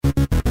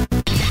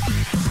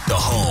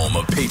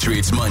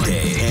Patriots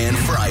Monday and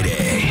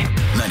Friday.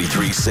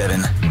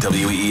 93.7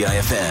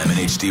 WEEI-FM and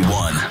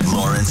HD1,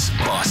 Lawrence,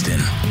 Boston.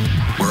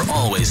 We're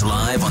always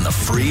live on the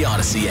free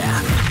Odyssey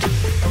app.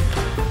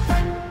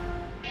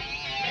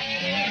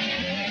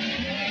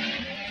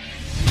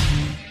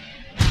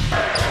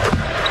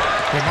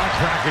 Well, my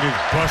bracket is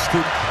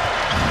busted.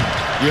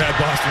 You had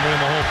Boston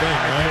winning the whole thing,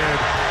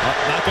 right?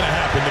 Not going to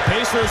happen. The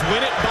Pacers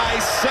win it by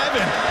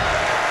 7.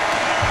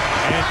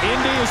 And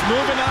Indy is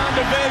moving on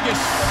to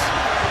Vegas.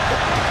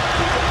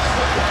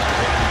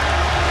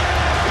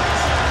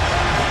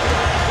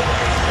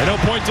 And no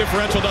point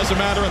differential doesn't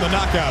matter in the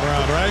knockout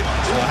round, right?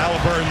 Well,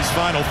 Halliburton's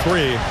final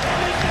 3,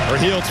 or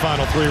Hield's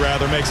final 3,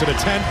 rather, makes it a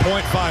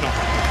 10-point final.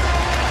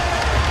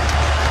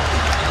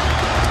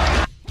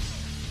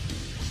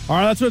 All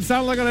right, that's what it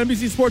sounded like on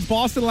NBC Sports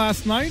Boston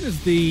last night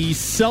as the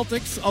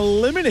Celtics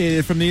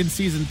eliminated from the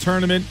in-season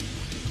tournament,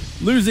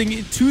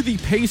 losing to the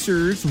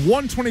Pacers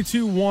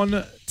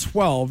 122-112.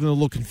 And a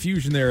little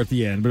confusion there at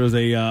the end, but it was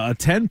a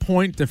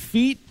 10-point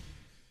defeat.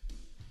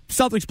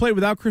 Celtics played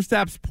without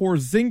Kristaps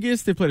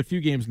Porzingis. They played a few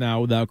games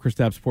now without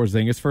Kristaps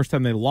Porzingis. First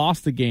time they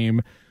lost a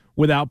game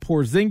without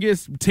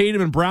Porzingis.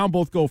 Tatum and Brown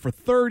both go for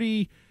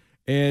 30.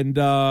 And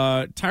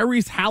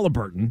Tyrese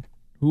Halliburton,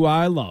 who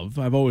I love,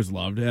 I've always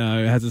loved,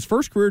 has his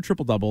first career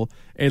triple-double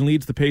and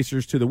leads the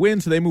Pacers to the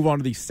win. So they move on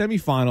to the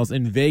semifinals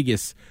in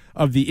Vegas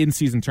of the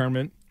in-season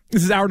tournament.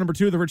 This is hour number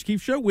 2 of the Rich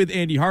Keefe Show with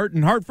Andy Hart.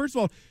 And Hart, first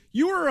of all,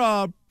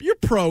 you're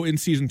pro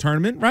in-season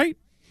tournament, right?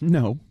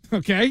 No.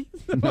 Okay.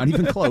 Not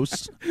even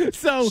close.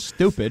 So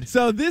stupid.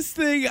 So this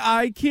thing,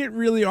 I can't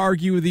really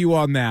argue with you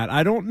on that.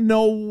 I don't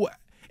know.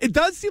 It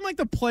does seem like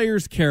the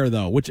players care,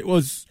 though, which it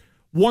was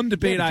one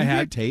debate I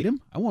had.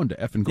 Tatum? I wanted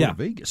to effing go to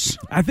Vegas.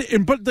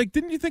 But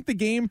didn't you think the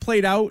game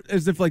played out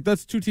as if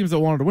that's two teams that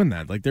wanted to win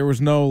that? Like there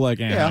was no I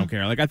don't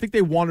care. I think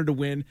they wanted to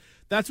win.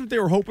 That's what they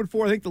were hoping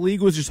for. I think the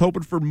league was just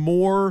hoping for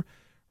more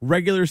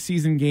regular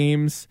season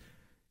games.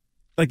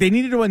 Like they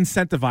needed to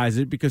incentivize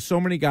it because so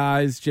many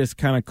guys just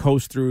kind of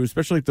coast through,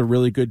 especially the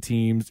really good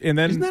teams. And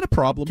then isn't that a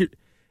problem?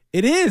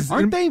 It is.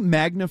 Aren't they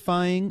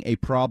magnifying a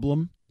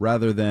problem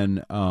rather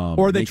than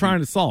or are they trying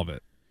to solve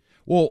it?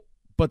 Well,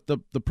 but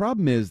the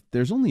problem is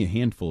there's only a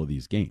handful of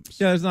these games.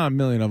 Yeah, there's not a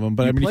million of them.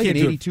 But you I mean, play you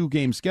can't an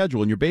 82-game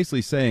schedule, and you're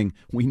basically saying,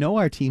 we know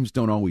our teams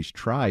don't always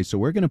try, so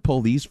we're going to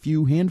pull these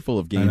few handful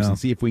of games and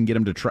see if we can get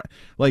them to try.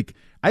 Like,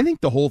 I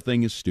think the whole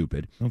thing is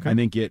stupid. Okay. I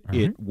think it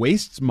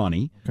wastes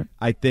money. Okay.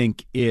 I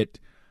think it...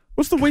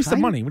 What's the waste of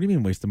money? What do you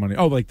mean waste of money?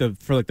 Oh,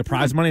 for the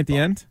prize money at the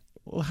end?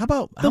 Well, how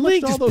about the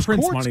league much just all those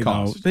prints courts money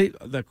cost?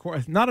 though?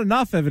 Not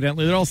enough,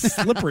 evidently. They're all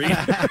slippery.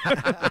 They're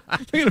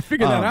going to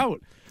figure that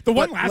out. The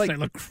one last night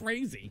looked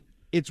crazy.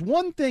 It's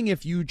one thing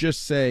if you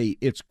just say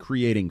it's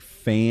creating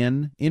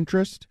fan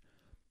interest,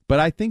 but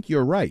I think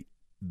you're right.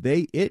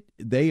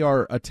 They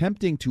are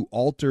attempting to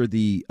alter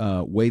the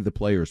way the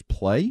players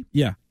play.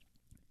 Yeah.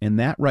 And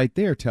that right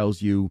there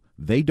tells you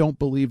they don't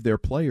believe their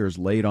players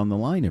laid on the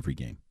line every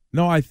game.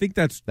 No, I think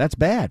that's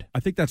bad. I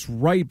think that's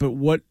right, but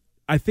what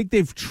I think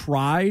they've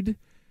tried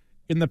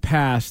in the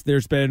past,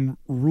 there's been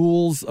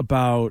rules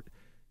about,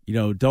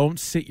 don't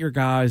sit your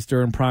guys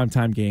during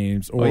primetime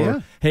games,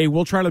 or hey,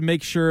 we'll try to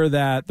make sure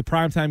that the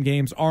primetime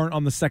games aren't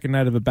on the second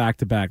night of a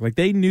back-to-back. Like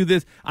they knew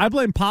this. I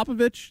blame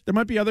Popovich. There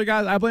might be other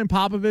guys. I blame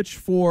Popovich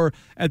for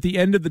at the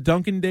end of the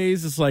Duncan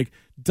days, it's like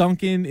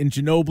Duncan and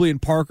Ginobili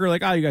and Parker,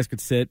 like, you guys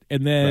could sit,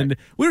 and then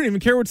we don't even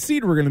care what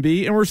seed we're going to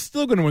be, and we're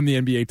still going to win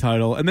the NBA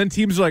title. And then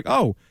teams are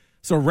like,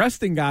 so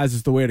resting guys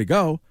is the way to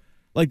go.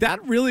 Like,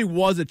 that really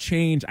was a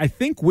change, I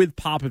think, with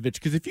Popovich.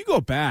 Because if you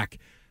go back,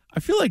 I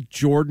feel like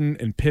Jordan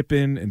and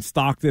Pippen and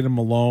Stockton and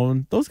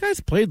Malone, those guys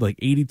played like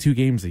 82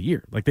 games a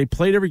year. Like, they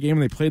played every game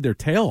and they played their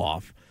tail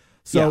off.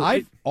 So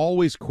I've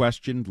always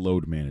questioned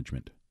load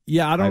management.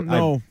 Yeah, I don't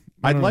know.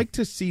 I'd like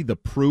to see the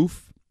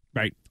proof,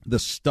 right? The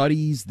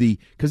studies,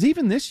 because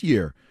even this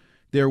year,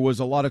 there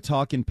was a lot of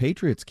talk in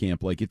Patriots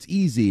camp, like it's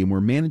easy and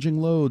we're managing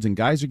loads and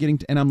guys are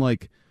getting and I'm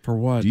like, for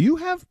what? Do you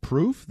have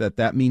proof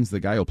that means the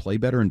guy will play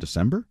better in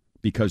December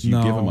because you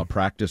give him a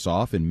practice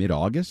off in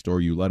mid-August, or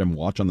you let him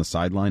watch on the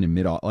sideline in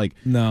mid-August? Like,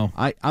 no,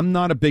 I'm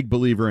not a big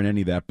believer in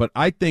any of that, but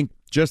I think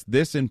just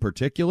this in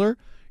particular,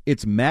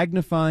 it's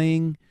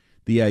magnifying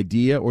the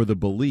idea or the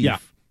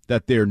belief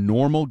that their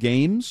normal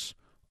games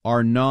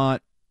are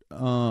not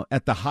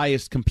at the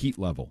highest compete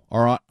level,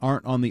 or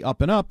aren't on the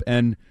up and up.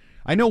 And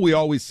I know we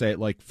always say it,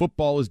 like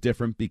football is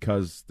different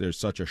because there's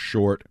such a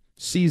short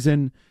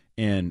season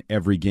and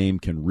every game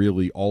can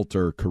really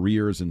alter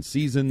careers and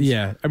seasons.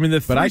 Yeah. I mean, the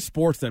three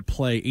sports that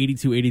play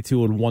 82,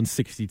 82, and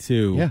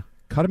 162. Yeah.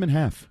 Cut them in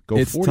half. Go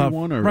it's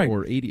 41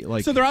 or 80.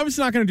 Like, so they're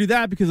obviously not going to do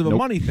that because of a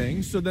money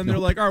thing. So then they're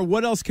like, all right,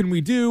 what else can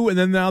we do? And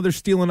then now they're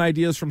stealing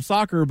ideas from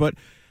soccer. But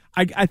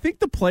I think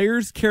the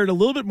players cared a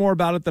little bit more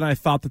about it than I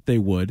thought that they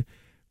would.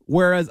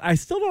 Whereas I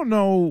still don't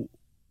know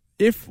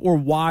if or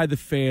why the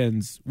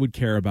fans would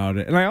care about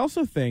it. And I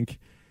also think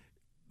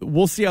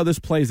we'll see how this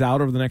plays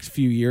out over the next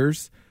few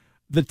years.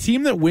 The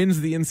team that wins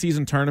the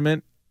in-season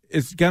tournament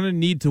is going to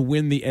need to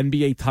win the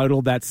NBA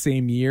title that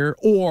same year,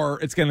 or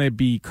it's going to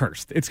be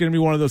cursed. It's going to be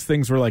one of those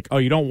things where, like, oh,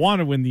 you don't want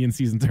to win the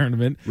in-season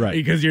tournament, right?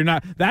 Because you're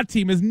not. That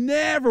team has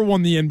never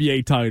won the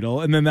NBA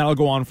title, and then that'll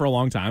go on for a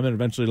long time, and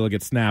eventually it'll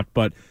get snapped.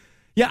 But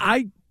yeah,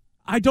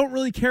 I don't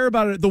really care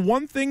about it. The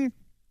one thing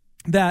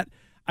that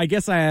I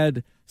guess I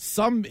had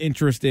some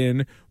interest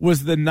in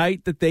was the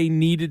night that they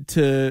needed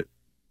to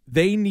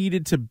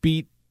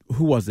beat,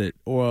 who was it,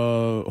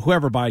 or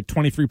whoever, by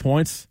 23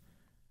 points.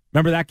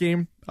 Remember that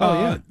game? Oh,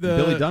 yeah.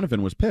 Billy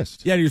Donovan was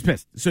pissed. Yeah, he was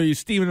pissed. So you're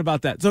steaming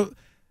about that. So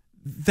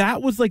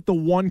that was like the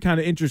one kind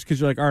of interest, because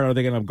you're like, all right, are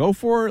they going to go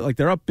for it? Like,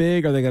 they're up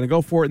big. Are they going to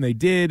go for it? And they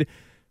did.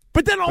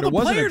 But then all the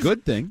players. It wasn't a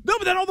good thing. No,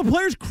 but then all the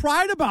players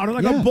cried about it.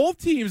 Like, on both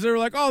teams, they were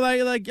like, oh,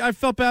 I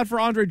felt bad for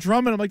Andre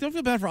Drummond. I'm like, don't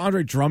feel bad for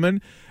Andre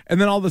Drummond. And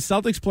then all the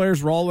Celtics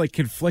players were all like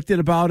conflicted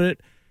about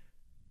it.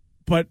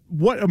 But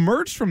what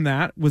emerged from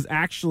that was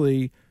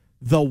actually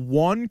the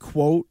one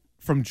quote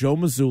from Joe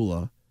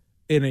Mazzulla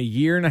in a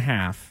year and a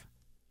half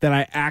that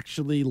I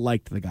actually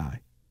liked the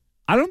guy.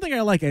 I don't think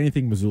I like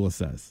anything Mazzulla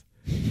says.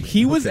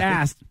 He was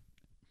asked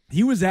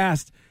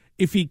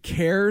if he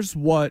cares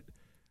what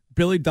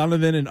Billy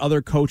Donovan and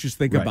other coaches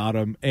think about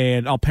him,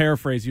 and I'll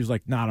paraphrase, he was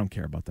like, I don't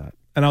care about that.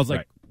 And I was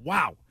like,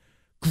 wow,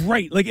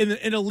 great. Like,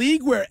 in a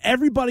league where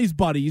everybody's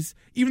buddies,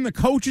 even the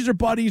coaches are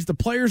buddies, the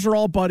players are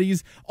all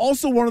buddies.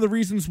 Also, one of the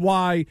reasons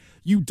why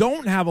you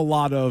don't have a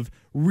lot of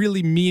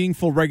really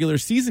meaningful regular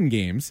season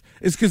games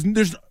is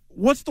because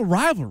what's the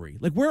rivalry?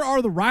 Like, where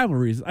are the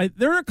rivalries?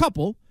 There are a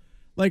couple.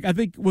 Like, I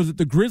think, was it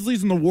the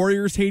Grizzlies and the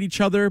Warriors hate each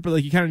other? But,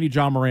 like, you kind of need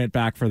John Morant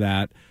back for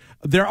that.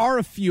 There are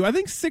a few. I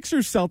think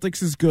Sixers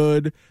Celtics is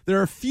good. There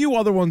are a few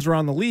other ones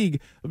around the league.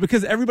 But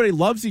because everybody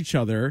loves each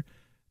other,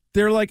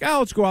 they're like, oh,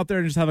 let's go out there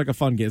and just have, like, a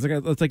fun game.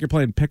 It's like you're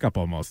playing pickup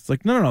almost. It's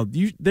like, no.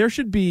 There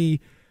should be,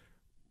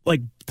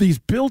 like, these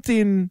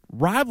built-in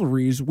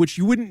rivalries, which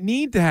you wouldn't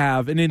need to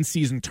have an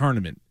in-season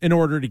tournament in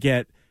order to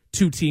get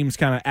two teams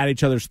kind of at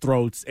each other's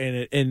throats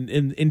and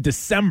in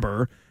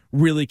December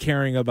really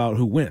caring about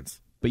who wins.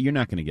 But you're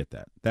not going to get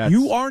that.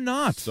 You are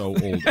not. So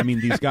old. I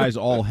mean, these guys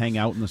all hang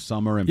out in the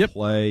summer and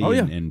play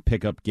and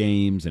pick up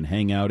games and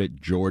hang out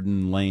at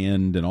Jordan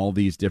Land and all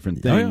these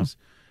different things.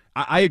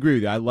 I agree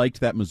with you. I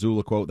liked that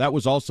Mazzulla quote. That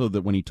was also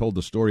when he told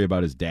the story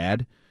about his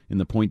dad in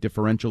the point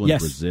differential in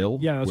Brazil,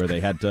 where they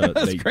had to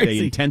they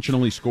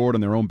intentionally scored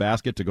on their own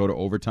basket to go to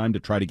overtime to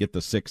try to get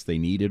the 6 they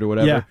needed or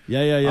whatever.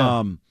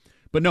 Yeah.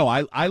 But no,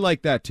 I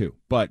like that too.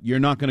 But you're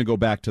not going to go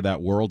back to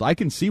that world. I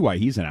can see why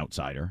he's an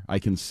outsider. I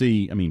can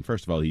see, I mean,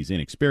 first of all, he's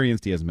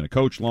inexperienced. He hasn't been a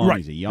coach long.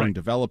 He's a young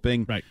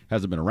developing.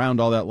 Hasn't been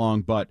around all that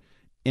long. But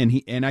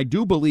and I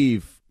do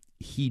believe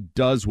he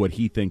does what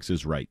he thinks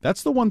is right.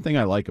 That's the one thing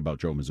I like about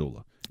Joe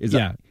Mazzulla.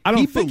 I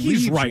don't think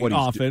he's right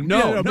often.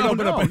 No. I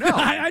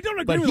don't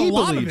agree with a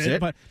lot of it.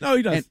 But no,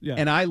 he does.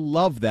 And I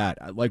love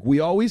that. Like,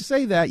 we always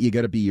say that. You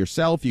got to be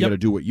yourself. You got to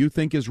do what you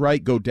think is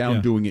right. Go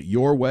down doing it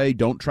your way.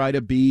 Don't try to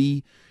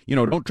be,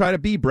 don't try to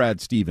be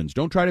Brad Stevens.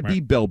 Don't try to be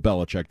Bill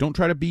Belichick. Don't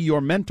try to be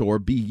your mentor.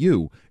 Be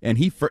you. And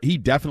he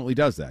definitely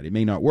does that. It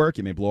may not work.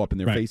 It may blow up in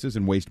their faces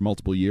and waste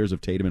multiple years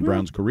of Tatum and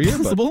Brown's career.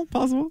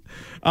 Possible.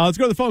 Let's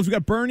go to the phones. We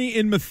got Bernie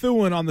in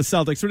Methuen on the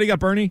Celtics. What do you got,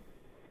 Bernie?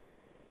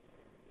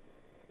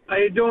 How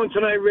you doing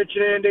tonight, Rich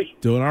and Andy?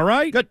 Doing all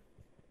right. Good.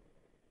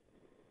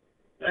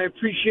 I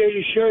appreciate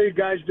your show. You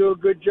guys do a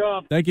good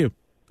job. Thank you.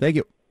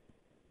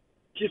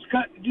 Just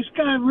got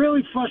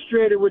really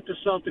frustrated with the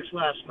Celtics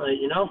last night,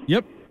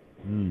 Yep.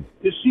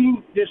 There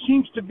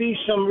seems to be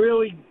some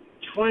really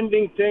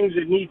trending things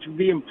that need to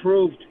be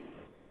improved,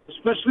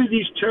 especially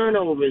these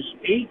turnovers.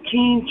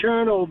 18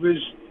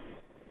 turnovers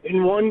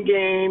in one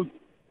game,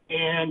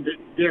 and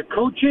their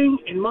coaching,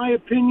 in my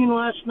opinion,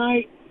 last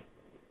night,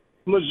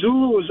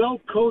 Mazzulla was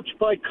out-coached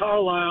by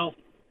Carlisle,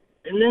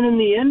 and then in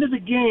the end of the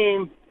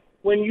game,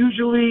 when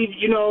usually,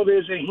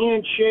 there's a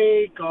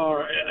handshake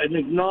or an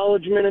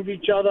acknowledgement of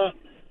each other,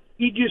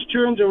 he just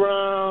turns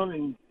around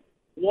and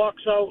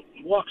walks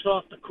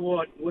off the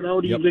court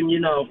without even,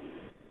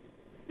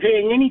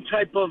 paying any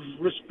type of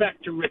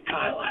respect to Rick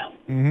Carlisle,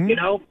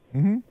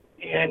 Mm-hmm.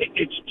 And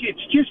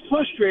it's just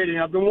frustrating.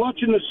 I've been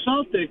watching the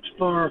Celtics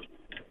for,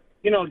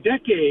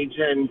 decades,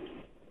 and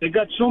they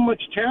got so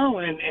much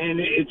talent, and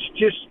it's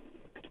just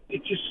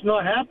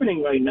not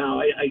happening right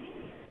now.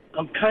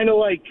 I'm kind of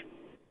like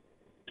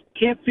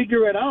can't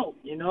figure it out.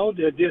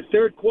 Their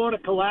third quarter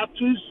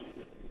collapses.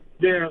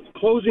 They're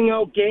closing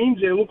out games.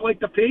 They look like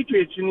the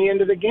Patriots in the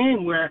end of the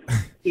game, where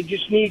they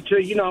just need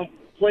to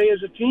play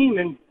as a team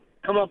and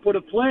come up with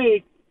a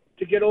play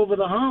to get over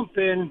the hump.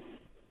 And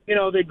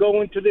they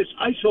go into this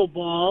ISO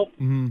ball,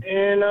 and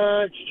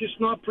it's just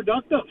not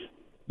productive.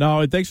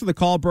 No, thanks for the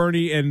call,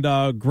 Bernie,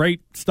 and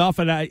great stuff.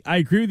 And I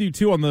agree with you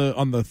too on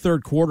the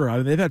third quarter. I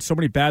mean, they've had so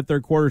many bad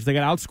third quarters. They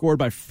got outscored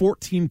by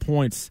 14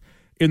 points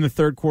in the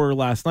third quarter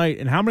last night.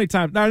 And how many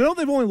times? Now I know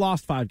they've only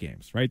lost 5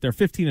 games, right? They're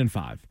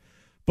 15-5,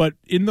 but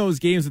in those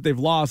games that they've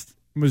lost,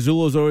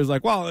 Mazzulla's always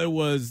like, well, it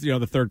was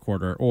the third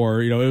quarter,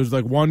 or it was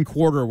like one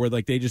quarter where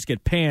like they just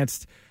get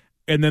pantsed,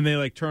 and then they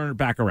like turn it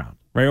back around,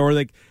 right? Or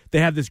like they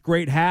have this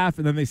great half,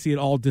 and then they see it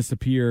all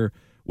disappear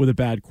with a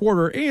bad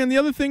quarter. And the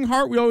other thing,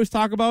 Hart, we always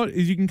talk about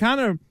is you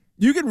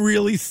can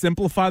really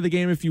simplify the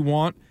game if you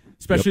want,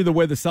 especially the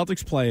way the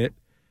Celtics play it.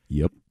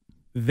 Yep.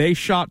 They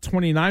shot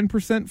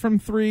 29% from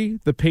three.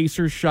 The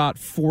Pacers shot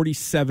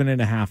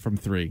 47.5% from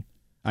three.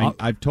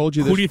 I've told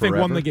you this. Who do you think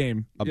forever won the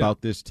game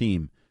about this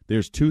team?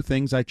 There's two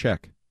things I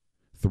check: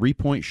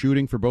 3-point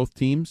shooting for both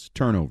teams,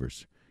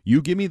 turnovers.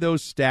 You give me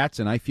those stats,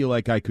 and I feel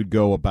like I could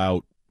go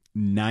about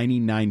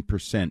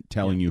 99%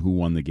 telling you who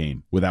won the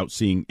game without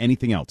seeing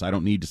anything else. I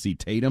don't need to see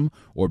Tatum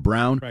or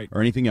Brown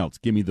or anything else.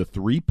 Give me the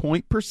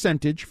 3-point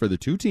percentage for the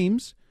two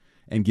teams,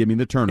 and give me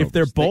the turnovers. If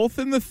they're both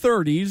in the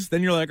 30s,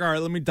 then you're like, all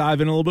right, let me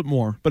dive in a little bit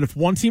more. But if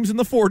one team's in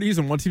the 40s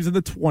and one team's in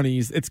the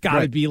 20s, it's got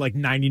to be like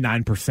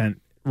 99%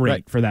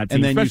 rate for that team.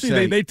 And then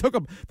especially they took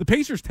up the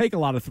Pacers take a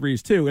lot of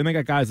threes too, and they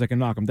got guys that can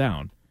knock them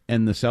down.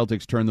 And the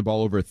Celtics turn the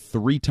ball over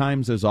 3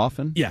 times as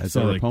often as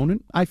their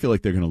opponent. I feel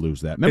like they're going to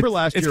lose that. Remember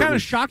last year? It's kind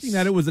of shocking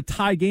that it was a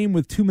tie game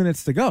with 2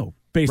 minutes to go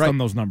based on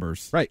those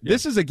numbers. Right. Yeah.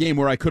 This is a game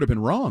where I could have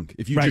been wrong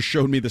if you just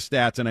showed me the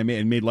stats and I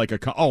made like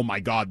oh my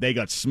God, they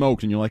got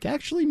smoked, and you're like,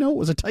 actually no, it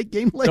was a tight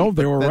game late. No,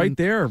 they were right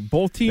there.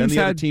 Both teams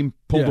other team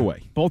pulled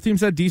away. Both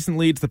teams had decent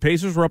leads. The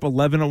Pacers were up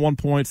 11 at one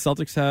point.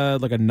 Celtics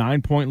had like a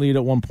 9-point lead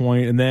at one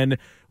point, and then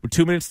with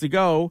 2 minutes to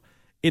go,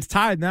 it's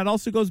tied. And that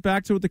also goes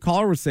back to what the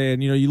caller was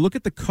saying. You look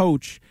at the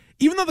coach.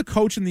 Even though the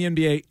coach in the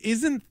NBA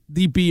isn't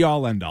the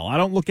be-all, end-all, I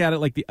don't look at it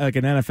like an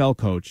NFL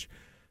coach.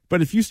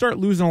 But if you start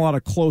losing a lot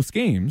of close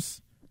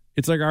games,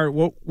 it's like, all right,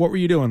 what were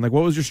you doing? Like,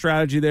 what was your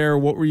strategy there?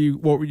 What were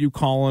you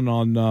calling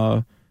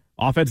on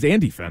offense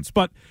and defense?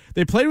 But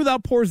they played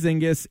without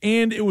Porzingis,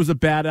 and it was a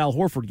bad Al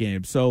Horford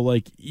game. So,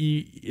 like,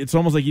 it's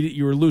almost like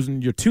you were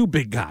losing your two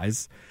big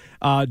guys.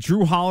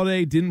 Drew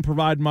Holiday didn't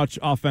provide much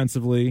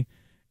offensively.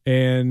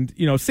 And,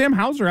 Sam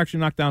Hauser actually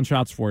knocked down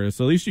shots for you,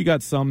 so at least you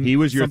got some. He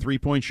was your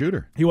 3-point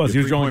shooter. He was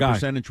your only guy.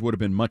 Percentage would have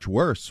been much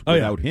worse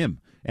without him.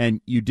 And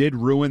you did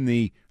ruin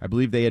I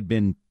believe they had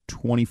been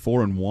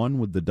 24-1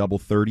 with the double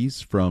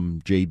 30s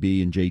from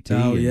JB and JT.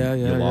 Oh,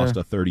 You lost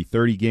a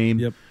 30-30 game.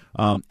 Yep.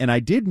 And I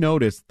did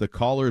notice the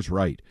caller's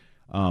right.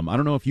 I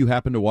don't know if you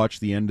happened to watch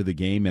the end of the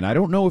game, and I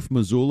don't know if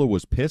Missoula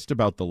was pissed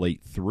about the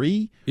late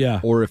 3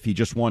 or if he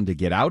just wanted to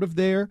get out of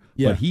there,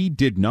 but he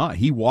did not.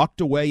 He walked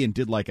away and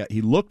did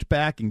he looked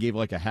back and gave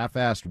like a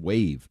half-assed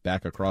wave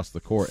back across the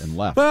court and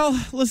left. Well,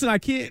 listen, I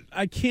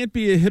can't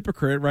be a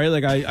hypocrite, right?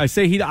 Like I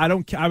say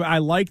I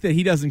like that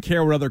he doesn't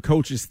care what other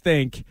coaches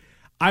think.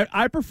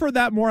 I prefer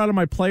that more out of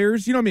my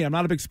players. You know me, I'm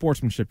not a big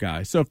sportsmanship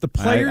guy. So if the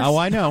players...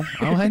 I know.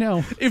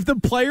 If the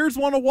players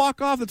want to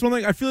walk off, that's one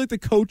thing. I feel like the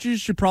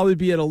coaches should probably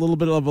be at a little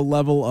bit of a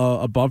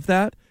level above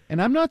that.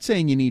 And I'm not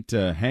saying you need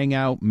to hang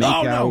out, make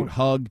out,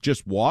 hug,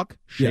 just walk,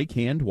 shake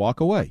hand, walk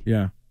away.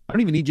 Yeah. I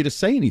don't even need you to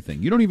say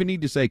anything. You don't even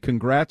need to say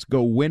congrats,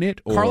 go win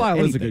it, or Carlisle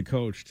anything. is a good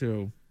coach,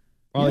 too.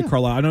 I like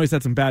Carlisle. I know he's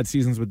had some bad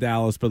seasons with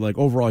Dallas, but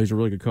overall he's a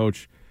really good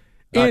coach.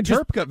 And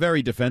Terp got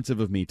very defensive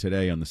of me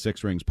today on the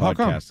Six Rings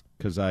podcast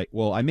because I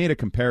made a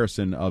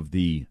comparison of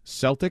the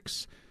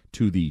Celtics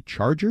to the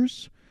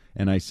Chargers,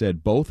 and I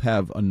said both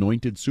have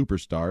anointed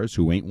superstars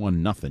who ain't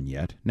won nothing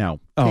yet. Now,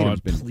 Tatum's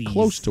been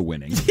close to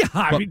winning. Yeah,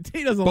 I mean,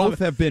 both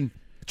have been.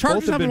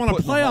 Chargers haven't won a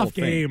playoff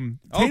game.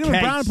 Tatum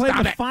and Brown played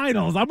in the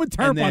finals. I'm with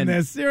Terp on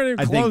this. They're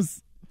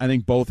close. I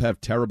think both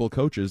have terrible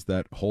coaches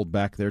that hold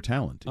back their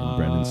talent in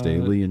Brendan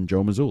Staley and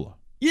Joe Mazzulla.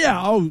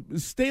 Yeah,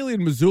 Staley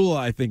and Missoula,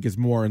 I think, is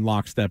more in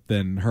lockstep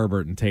than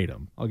Herbert and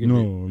Tatum.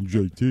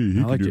 JT.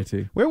 I like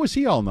JT. Where was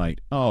he all night?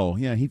 Oh,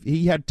 yeah,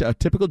 he had a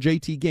typical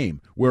JT game,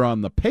 where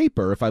on the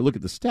paper, if I look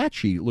at the stat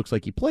sheet, it looks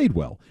like he played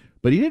well.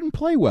 But he didn't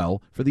play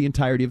well for the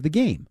entirety of the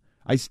game.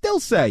 I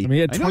still say... he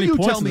had 20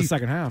 points in the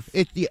second half.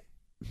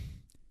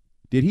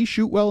 Did he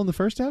shoot well in the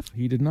first half?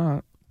 He did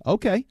not.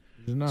 Okay.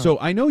 So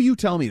I know you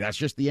tell me that's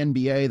just the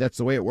NBA. That's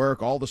the way it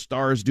works. All the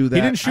stars do that.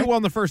 He didn't shoot well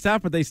in the first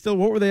half, but they still.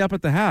 What were they up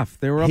at the half?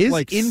 They were up His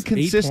like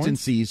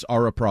inconsistencies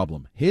are a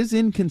problem. His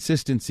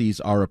inconsistencies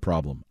are a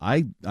problem.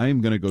 I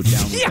am going to go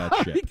down with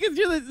that shit.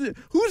 Because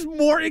who's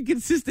more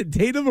inconsistent,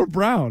 Tatum or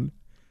Brown?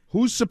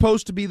 Who's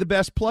supposed to be the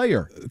best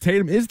player?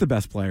 Tatum is the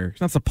best player.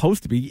 He's not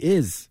supposed to be. He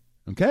is.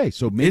 Okay,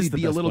 so maybe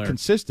be a little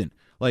consistent.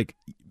 Like,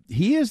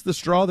 he is the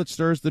straw that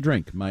stirs the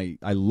drink.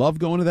 I love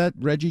going to that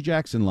Reggie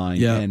Jackson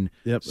line, and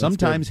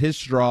sometimes his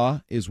straw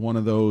is one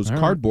of those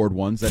cardboard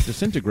ones that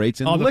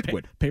disintegrates in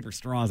liquid. Paper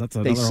straws. That's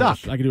they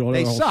suck. I could do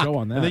a whole show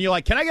on that. And then you're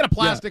like, "Can I get a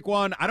plastic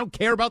one? I don't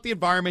care about the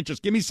environment.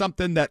 Just give me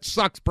something that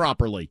sucks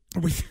properly."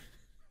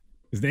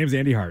 His name's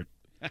Andy Hart.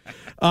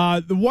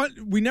 The one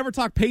we never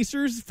talk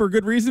Pacers for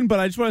good reason, but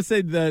I just want to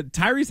say the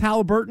Tyrese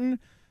Halliburton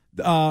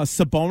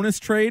Sabonis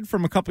trade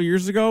from a couple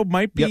years ago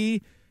might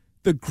be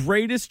the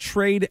greatest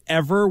trade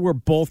ever where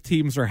both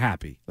teams are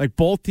happy. Like,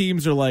 both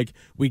teams are like,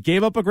 we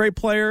gave up a great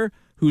player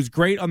who's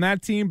great on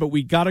that team, but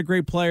we got a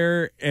great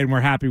player and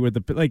we're happy with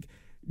the, like,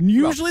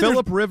 usually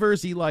Phillip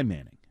Rivers, Eli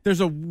Manning. There's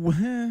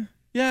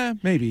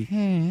maybe.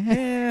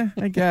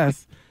 I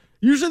guess.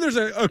 Usually there's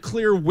a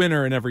clear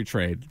winner in every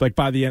trade, like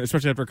by the end,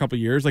 especially after a couple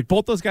of years. Like,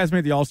 both those guys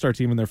made the All-Star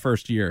team in their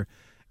first year.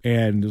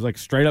 And it was like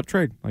straight up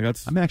trade. Like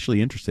that's. I'm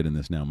actually interested in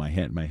this now. My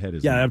head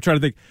is. Yeah, I'm trying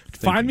to think.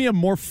 Find me a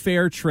more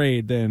fair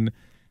trade than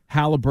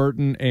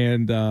Halliburton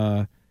and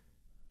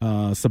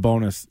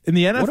Sabonis in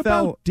the NFL. What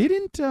about,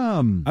 didn't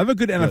I have a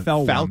good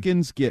NFL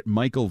Falcons get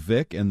Michael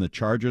Vick and the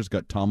Chargers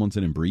got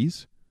Tomlinson and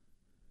Breeze?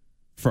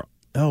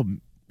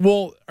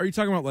 Well, are you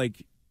talking about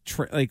like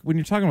when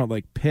you're talking about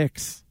like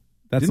picks?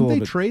 That's Didn't they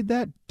trade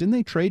that? Didn't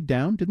they trade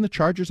down? Didn't the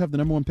Chargers have the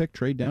number 1 pick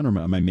trade down, or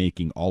am I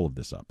making all of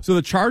this up? So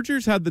the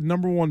Chargers had the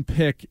number 1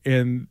 pick,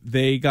 and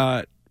they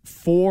got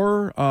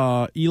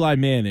 4 Eli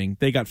Manning.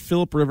 They got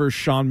Phillip Rivers,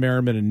 Sean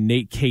Merriman, and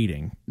Nate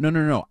Kading.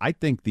 No. I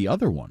think the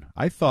other one.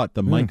 I thought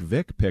the Mike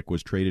Vick pick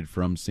was traded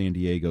from San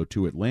Diego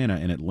to Atlanta,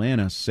 and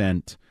Atlanta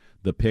sent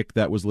the pick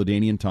that was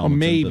LaDainian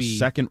Tomlinson, the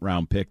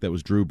second-round pick that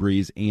was Drew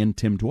Brees and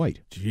Tim Dwight.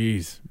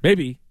 Jeez.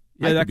 Maybe.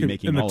 Yeah, that could be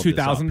in the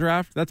 2000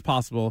 draft. That's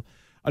possible.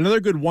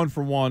 Another good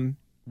 1-for-1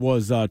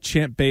 was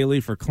Champ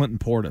Bailey for Clinton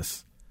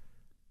Portis.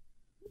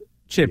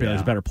 Champ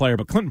Bailey's a better player,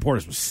 but Clinton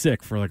Portis was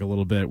sick for like a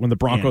little bit when the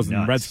Broncos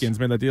and the Redskins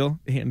made that deal.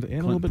 And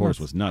Clinton Portis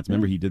was nuts.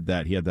 Remember he did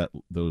that? He had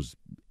those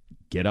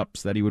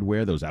get-ups that he would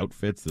wear, those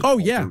outfits, the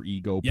alter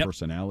ego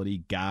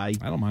personality guy.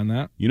 I don't mind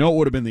that. You know what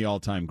would have been the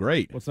all-time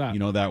great? What's that? You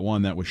know that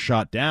one that was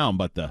shot down,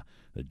 but the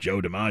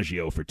Joe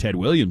DiMaggio for Ted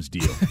Williams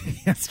deal.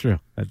 That's true.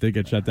 That did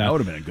get shut down. That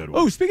would have been a good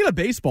one. Oh, speaking of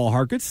baseball,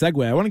 Hart, good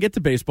segue. I want to get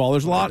to baseball.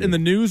 There's a lot in the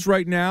news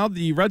right now.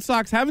 The Red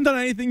Sox haven't done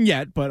anything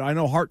yet, but I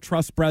know Hart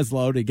trusts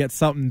Breslow to get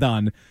something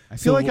done. I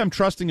feel like I'm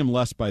trusting him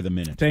less by the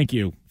minute. Thank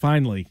you.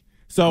 Finally.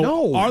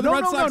 So are the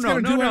Red Sox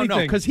going to do anything? No,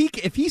 because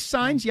if he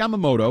signs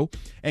Yamamoto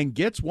and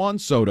gets Juan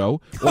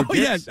Soto,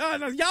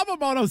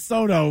 Yamamoto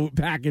Soto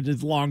package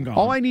is long gone.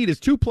 All I need is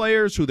 2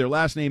 players who their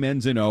last name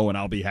ends in O, and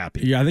I'll be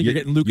happy. Yeah, I think you're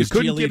getting Lucas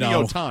Giolito. You couldn't give me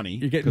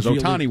Ohtani because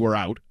Ohtani were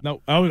out.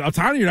 No,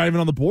 Ohtani, you're not even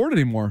on the board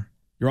anymore.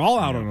 You're all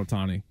out on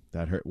Ohtani.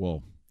 That hurt.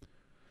 Well.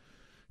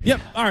 Yep.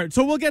 All right.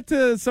 So we'll get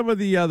to some of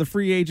the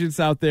free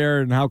agents out there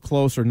and how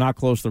close or not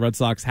close the Red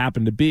Sox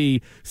happen to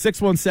be.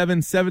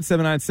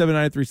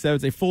 617-779-7937.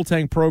 It's a full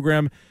tank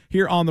program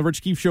here on the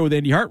Rich Keefe Show with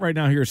Andy Hart. Right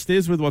now, here's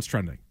Stiz with What's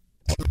Trending.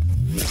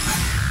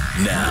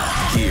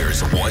 Now,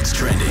 here's What's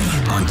Trending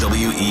on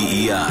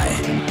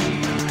WEEI.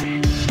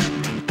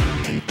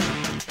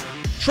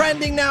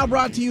 Trending now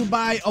brought to you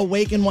by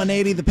Awaken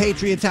 180. The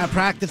Patriots have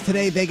practice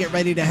today. They get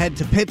ready to head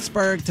to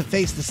Pittsburgh to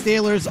face the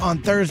Steelers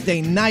on Thursday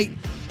night.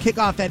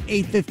 Kickoff at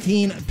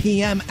 8:15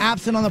 p.m.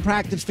 Absent on the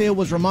practice field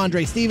was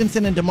Ramondre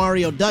Stevenson and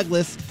Demario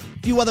Douglas. A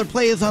few other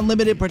players on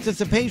limited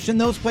participation.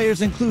 Those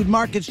players include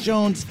Marcus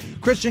Jones,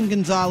 Christian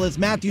Gonzalez,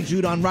 Matthew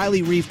Judon,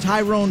 Riley Reif,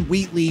 Tyrone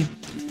Wheatley,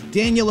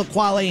 Daniel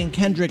Aquale, and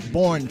Kendrick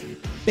Bourne.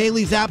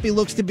 Bailey Zappi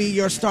looks to be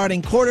your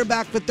starting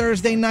quarterback for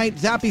Thursday night.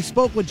 Zappi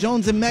spoke with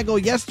Jones and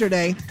Mego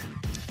yesterday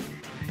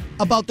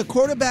about the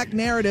quarterback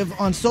narrative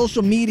on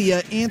social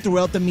media and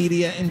throughout the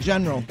media in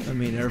general. I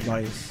mean,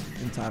 everybody's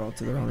entitled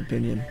to their own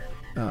opinion.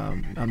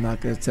 I'm not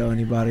going to tell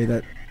anybody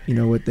that,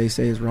 what they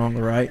say is wrong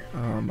or right.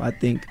 I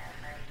think,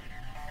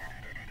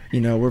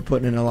 we're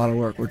putting in a lot of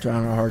work. We're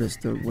trying our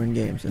hardest to win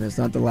games, and it's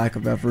not the lack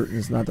of effort, and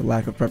it's not the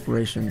lack of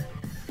preparation.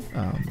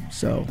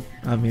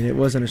 It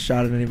wasn't a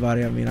shot at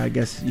anybody. I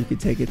guess you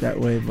could take it that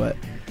way, but...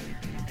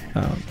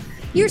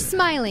 You're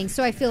smiling,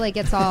 so I feel like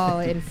it's all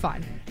in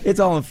fun. It's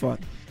all in fun.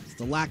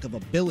 The lack of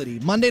ability.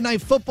 Monday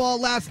Night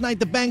Football last night,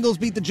 the Bengals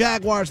beat the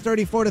Jaguars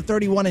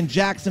 34-31 in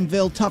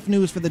Jacksonville. Tough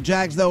news for the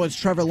Jags, though, as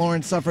Trevor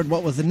Lawrence suffered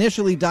what was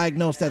initially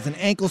diagnosed as an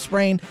ankle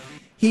sprain.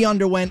 He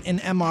underwent an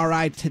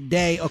MRI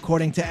today,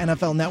 according to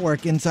NFL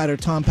Network insider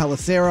Tom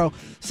Pelissero.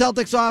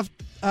 Celtics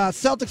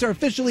are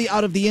officially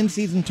out of the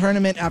in-season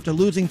tournament after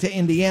losing to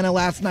Indiana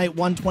last night,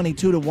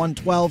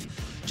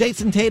 122-112.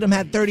 Jason Tatum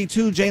had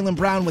 32, Jaylen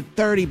Brown with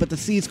 30, but the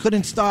C's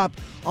couldn't stop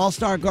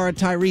All-Star guard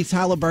Tyrese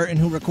Halliburton,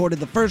 who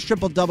recorded the first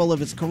triple-double of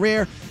his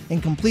career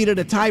and completed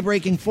a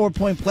tie-breaking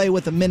 4-point play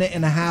with a minute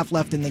and a half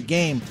left in the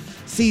game.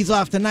 C's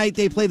off tonight.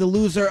 They play the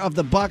loser of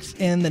the Bucks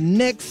and the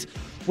Knicks,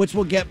 which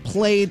will get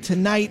played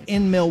tonight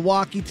in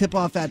Milwaukee.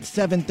 Tip-off at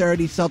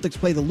 7:30. Celtics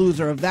play the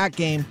loser of that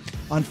game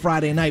on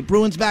Friday night.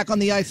 Bruins back on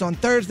the ice on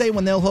Thursday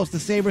when they'll host the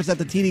Sabres at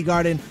the TD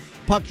Garden.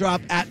 Puck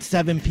drop at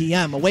 7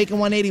 p.m. Awaken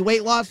 180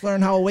 weight loss.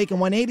 Learn how Awaken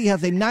 180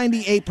 has a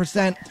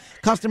 98%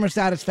 customer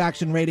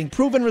satisfaction rating.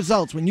 Proven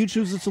results when you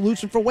choose a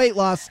solution for weight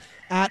loss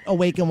at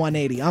Awaken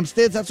 180. I'm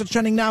Stiz. That's what's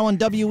trending now on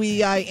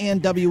WEEI and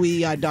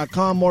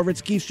WEEI.com. More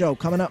Rich Keefe Show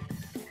coming up.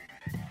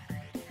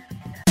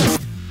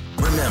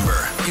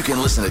 Remember, you can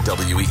listen to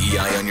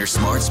WEEI on your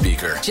smart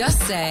speaker.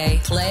 Just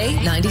say, play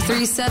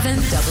 93.7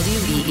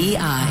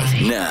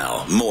 WEEI.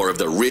 Now, more of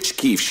the Rich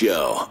Keefe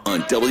Show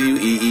on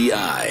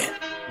WEEI.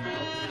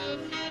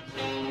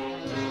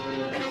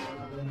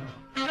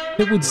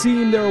 It would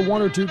seem there are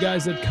one or two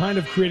guys that kind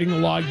of creating the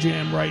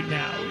logjam right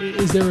now.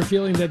 Is there a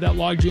feeling that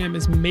logjam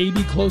is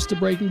maybe close to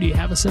breaking? Do you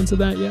have a sense of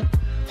that yet?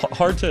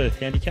 Hard to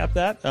handicap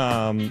that.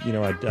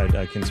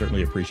 I can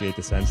certainly appreciate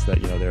the sense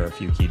that, there are a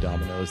few key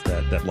dominoes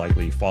that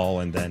likely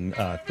fall and then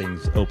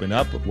things open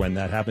up. When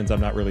that happens,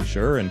 I'm not really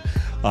sure. And,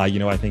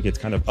 I think it's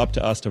kind of up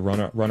to us to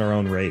run our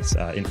own race,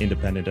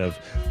 independent of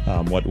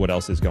what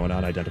else is going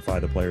on, identify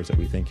the players that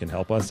we think can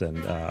help us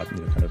and,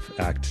 kind of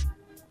act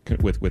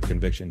with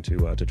conviction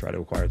to try to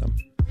acquire them.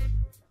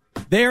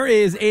 There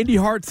is Andy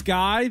Hart's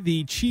guy,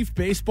 the chief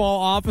baseball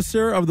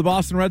officer of the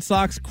Boston Red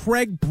Sox,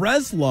 Craig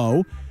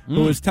Breslow,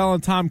 who was telling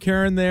Tom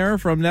Caron there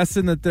from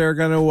Nesson that they're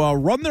going to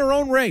run their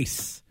own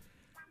race.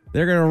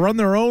 They're going to run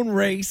their own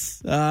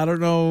race. I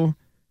don't know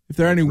if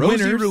there are any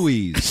Rosie winners.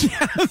 Ruiz. Yeah,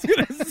 I was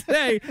going to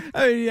say,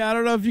 I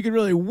don't know if you can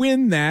really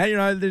win that.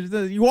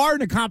 You are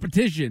in a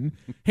competition.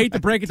 Hate to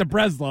break it to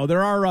Breslow.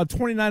 There are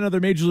 29 other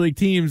Major League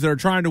teams that are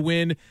trying to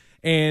win,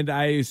 and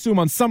I assume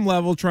on some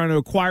level trying to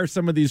acquire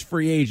some of these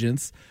free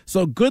agents.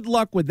 So good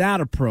luck with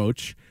that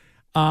approach.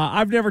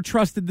 I've never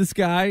trusted this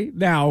guy.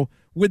 Now,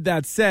 with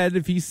that said,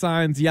 if he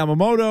signs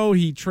Yamamoto,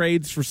 he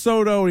trades for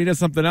Soto, and he does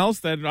something else,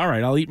 then all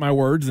right, I'll eat my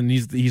words, and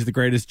he's the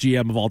greatest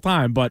GM of all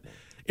time. But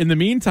in the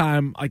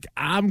meantime,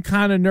 I'm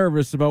kind of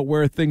nervous about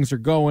where things are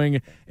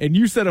going. And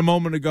you said a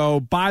moment ago,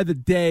 by the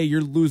day,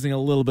 you're losing a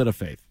little bit of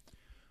faith.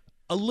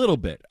 A little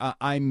bit.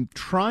 I'm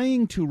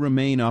trying to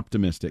remain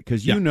optimistic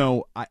because,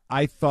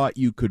 I thought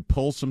you could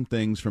pull some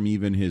things from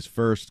even his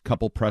first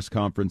couple press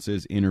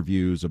conferences,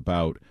 interviews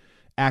about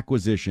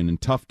acquisition and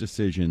tough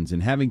decisions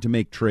and having to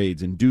make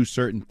trades and do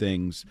certain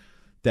things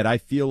that I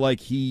feel like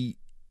he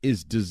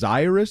is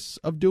desirous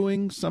of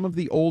doing some of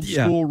the old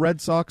school Red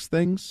Sox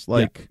things.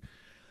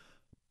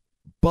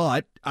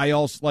 But I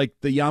also like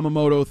the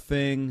Yamamoto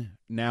thing.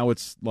 Now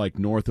it's like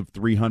north of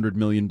 $300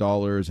 million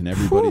and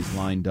everybody's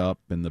lined up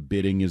and the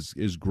bidding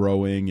is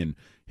growing and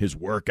his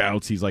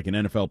workouts, he's like an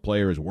NFL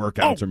player. His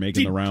workouts are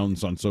making the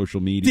rounds on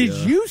social media.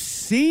 Did you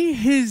see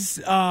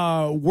his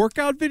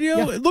workout video?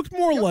 Yeah. It looked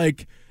more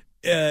like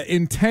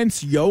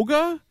intense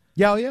yoga.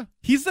 Yeah.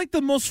 He's like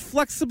the most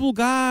flexible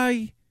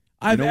guy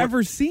I've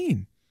ever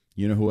seen.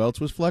 You know who else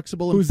was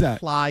flexible Who's and that?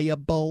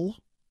 pliable?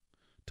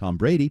 Tom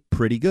Brady,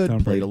 pretty good. Tom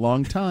Brady. Played a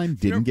long time.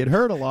 Didn't get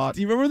hurt a lot.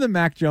 Do you remember the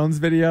Mac Jones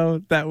video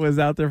that was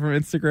out there from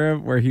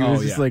Instagram where he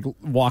was just like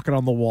walking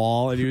on the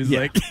wall and he was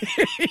like,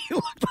 he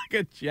looked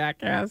like a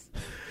jackass?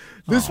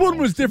 This one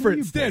was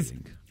different. Stiz,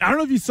 I don't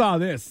know if you saw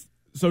this.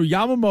 So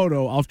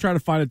Yamamoto, I'll try to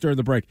find it during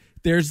the break.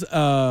 There's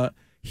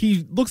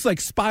he looks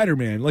like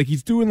Spider-Man. Like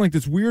he's doing like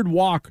this weird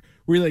walk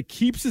where he like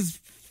keeps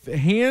his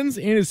hands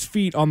and his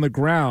feet on the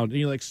ground and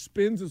he like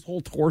spins his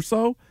whole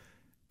torso.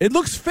 It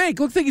looks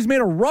fake. Looks like he's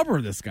made of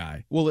rubber, this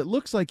guy. Well, it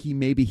looks like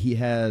he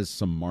has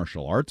some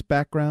martial arts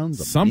background,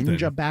 Something.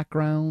 ninja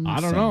background. I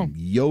don't know.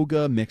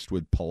 Yoga mixed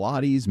with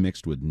Pilates,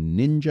 mixed with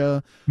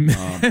ninja.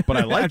 But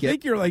I like it. I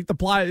think you're like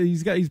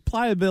he's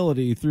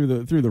pliability through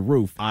the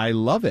roof. I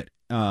love it.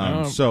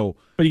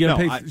 But you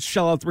gotta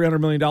shell out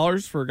 $300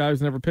 million for a guy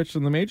who's never pitched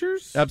in the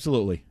majors?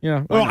 Absolutely.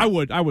 Yeah. Well, I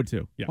would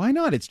too. Yeah. Why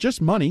not? It's just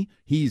money.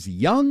 He's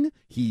young.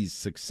 He's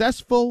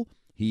successful.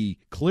 He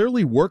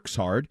clearly works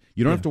hard.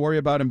 You don't have to worry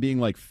about him being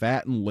like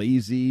fat and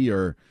lazy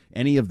or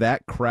any of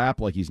that crap.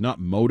 Like he's not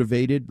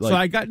motivated. So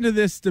I got into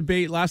this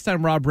debate last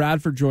time Rob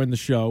Bradford joined the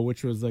show,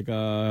 which was like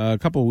a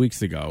couple of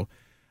weeks ago.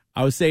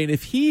 I was saying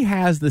if he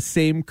has the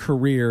same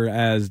career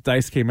as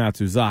Daisuke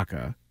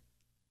Matsuzaka,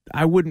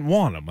 I wouldn't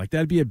want him. Like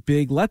that'd be a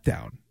big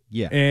letdown.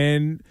 Yeah.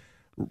 And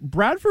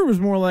Bradford was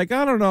more like,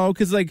 I don't know,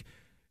 because like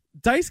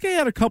Daisuke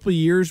had a couple of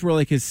years where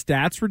like his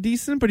stats were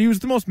decent, but he was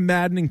the most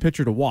maddening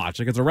pitcher to watch.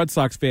 Like as a Red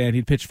Sox fan,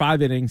 he'd pitch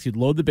 5 innings, he'd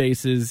load the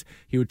bases,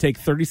 he would take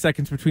 30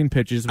 seconds between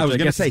pitches. I was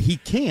going to say he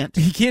can't.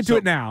 He can't do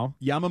it now.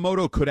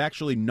 Yamamoto could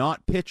actually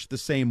not pitch the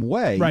same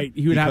way, right?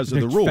 He would have to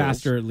pitch pitch the rules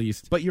faster at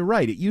least. But you're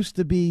right. It used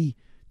to be.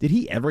 Did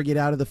he ever get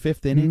out of the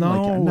 5th inning?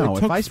 No. It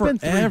took if I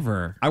spent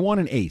forever. I want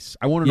an ace.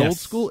 I want an old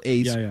school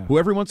ace. Who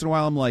every once in a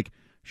while I'm like,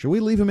 should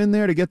we leave him in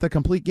there to get the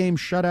complete game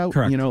shutout?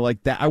 Correct.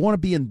 Like that. I want to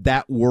be in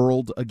that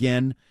world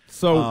again.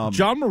 So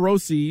John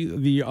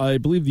Morosi, I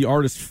believe the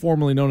artist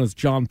formerly known as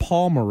John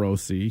Paul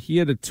Morosi, he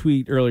had a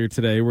tweet earlier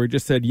today where he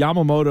just said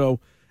Yamamoto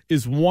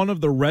is one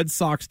of the Red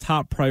Sox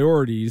top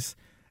priorities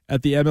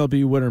at the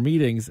MLB winter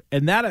meetings,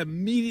 and that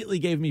immediately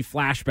gave me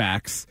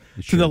flashbacks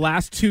to the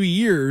last 2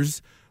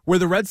 years where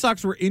the Red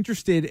Sox were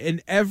interested in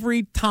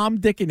every Tom,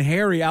 Dick, and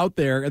Harry out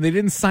there, and they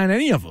didn't sign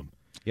any of them.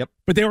 Yep.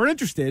 But they were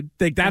interested.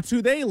 That's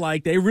who they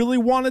liked. They really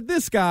wanted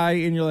this guy,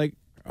 and you're like,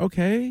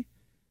 okay,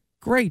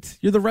 great.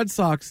 You're the Red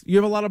Sox. You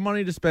have a lot of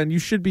money to spend. You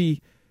should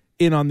be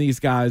in on these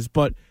guys.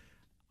 But,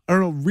 I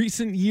don't know,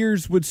 recent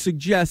years would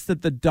suggest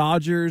that the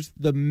Dodgers,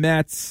 the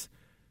Mets,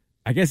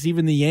 I guess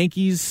even the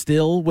Yankees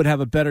still would have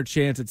a better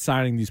chance at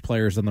signing these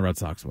players than the Red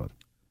Sox would.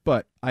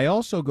 But I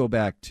also go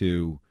back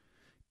to,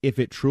 if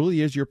it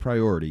truly is your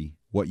priority,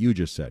 what you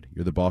just said,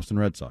 you're the Boston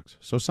Red Sox,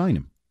 so sign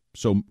him.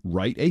 So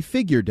write a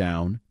figure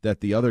down that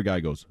the other guy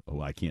goes,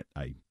 oh, I can't,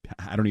 I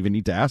don't even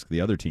need to ask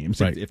the other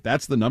teams. Right. If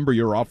that's the number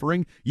you're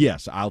offering,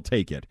 yes, I'll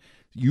take it.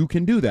 You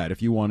can do that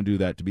if you want to do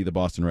that to be the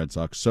Boston Red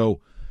Sox. So,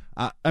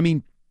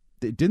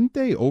 didn't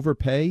they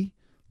overpay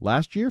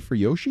last year for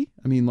Yoshi?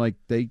 I mean, like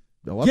a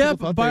lot of people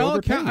thought by they all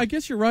overpaid. accounts, I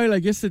guess you're right. I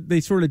guess that they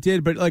sort of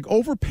did, but like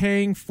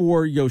overpaying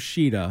for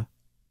Yoshida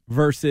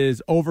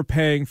versus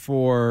overpaying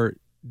for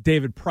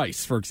David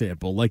Price, for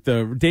example. Like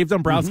Dave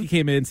Dombrowski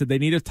came in and said they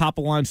need a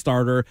top-of-line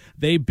starter.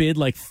 They bid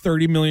like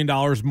 $30 million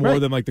more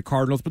than like the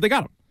Cardinals, but they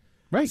got him.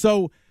 Right.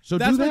 So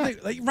that's do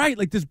what that.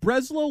 Like, does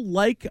Breslow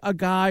like a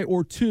guy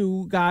or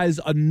two guys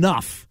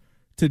enough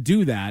to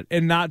do that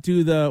and not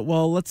do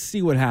let's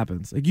see what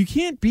happens? Like, you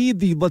can't be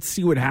the let's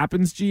see what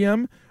happens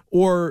GM,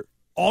 or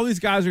all these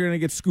guys are going to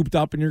get scooped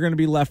up and you're going to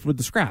be left with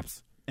the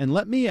scraps. And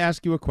let me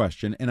ask you a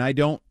question, and I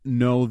don't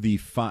know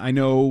I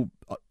know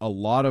a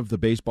lot of the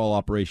baseball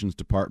operations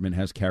department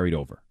has carried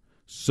over.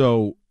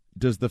 So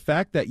does the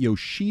fact that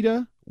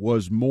Yoshida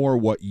was more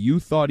what you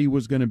thought he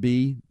was going to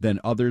be than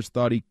others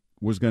thought he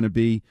was going to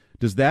be,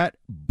 does that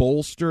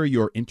bolster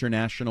your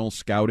international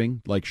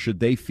scouting? Like, should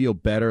they feel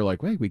better?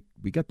 Like, wait,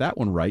 we got that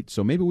one right,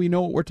 so maybe we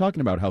know what we're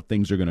talking about, how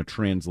things are going to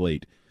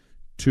translate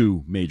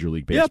to Major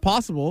League Baseball. Yeah,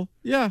 possible.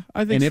 Yeah,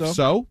 I think so. And if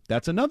so,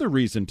 that's another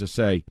reason to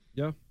say,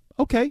 yeah,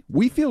 okay,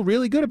 we feel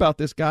really good about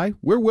this guy.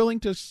 We're willing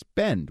to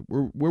spend.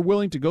 We're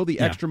willing to go the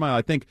extra mile.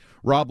 I think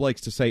Rob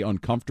likes to say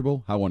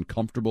uncomfortable. How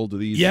uncomfortable do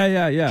these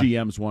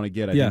GMs want to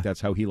get? I think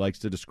that's how he likes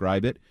to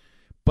describe it.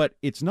 But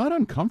it's not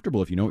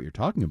uncomfortable if you know what you're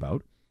talking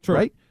about. True.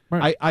 Right?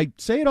 Right. I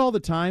say it all the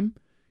time.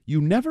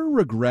 You never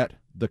regret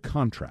the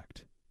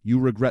contract. You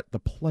regret the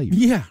player.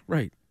 Yeah,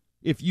 right.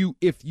 If you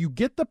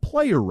get the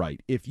player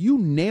right, if you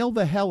nail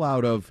the hell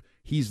out of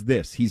he's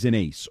an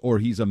ace, or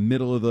he's a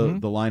middle of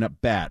the lineup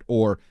bat,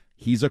 or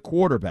he's a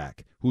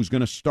quarterback who's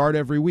going to start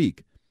every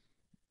week,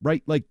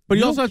 right? Like, but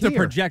you also have to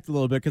project a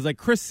little bit, because like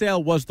Chris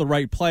Sale was the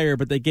right player,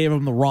 but they gave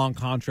him the wrong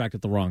contract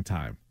at the wrong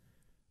time.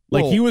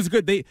 Like, he was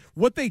good.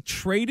 What they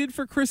traded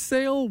for Chris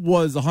Sale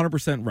was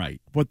 100% right.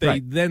 What they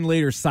then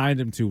later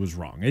signed him to was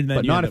wrong. And then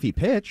but not if he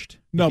pitched.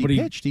 No, if but he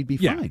pitched, he'd be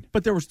fine.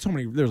 But there was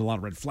a lot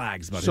of red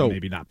flags about him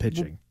maybe not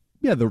pitching.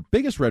 Yeah, the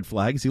biggest red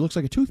flag is he looks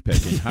like a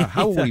toothpick. And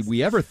how will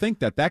we ever think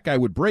that guy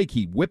would break?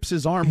 He whips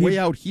his arm way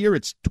out here.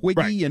 It's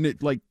twiggy, and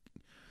it like.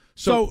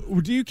 So,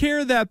 do you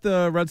care that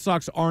the Red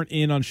Sox aren't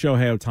in on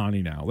Shohei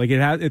Ohtani now? Like,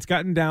 it's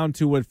gotten down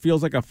to what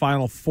feels like a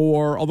Final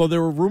Four. Although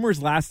there were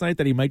rumors last night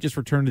that he might just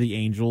return to the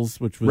Angels,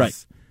 which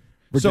was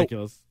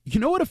ridiculous. So,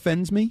 you know what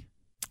offends me?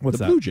 What's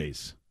the that? Blue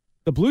Jays.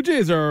 The Blue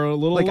Jays are a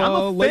little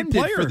I'm late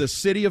offended player for the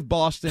city of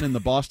Boston and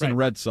the Boston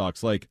Red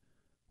Sox. Like,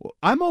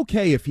 I'm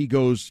okay if he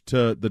goes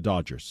to the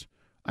Dodgers.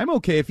 I'm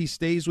okay if he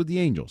stays with the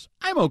Angels.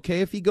 I'm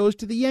okay if he goes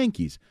to the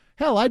Yankees.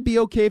 Hell, I'd be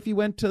okay if he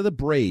went to the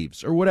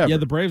Braves or whatever. Yeah,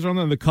 the Braves are on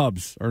there, and the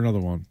Cubs are another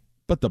one.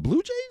 But the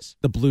Blue Jays?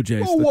 The Blue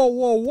Jays. Whoa.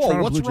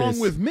 What's Blue wrong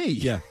Jays. with me?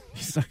 Yeah.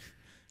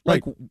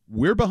 Like,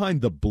 we're behind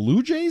the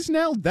Blue Jays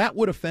now? That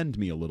would offend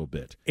me a little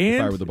bit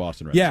if I were the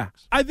Boston Red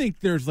Sox. I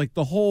think there's like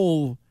the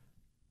whole,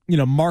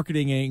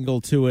 marketing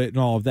angle to it and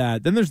all of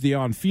that. Then there's the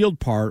on-field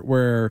part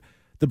where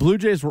the Blue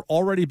Jays were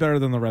already better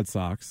than the Red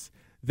Sox.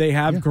 They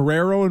have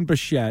Guerrero and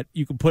Bichette.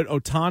 You can put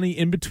Ohtani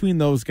in between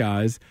those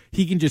guys.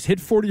 He can just hit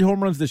 40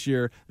 home runs this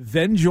year,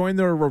 then join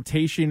their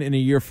rotation in a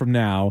year from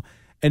now.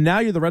 And now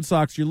you're the Red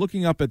Sox. You're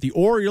looking up at the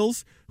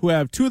Orioles, who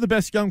have two of the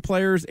best young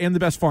players and the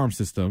best farm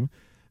system.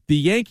 The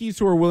Yankees,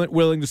 who are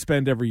willing to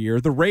spend every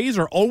year. The Rays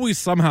are always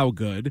somehow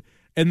good.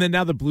 And then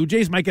now the Blue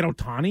Jays might get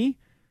Ohtani.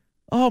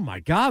 Oh, my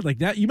God. Like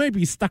that, you might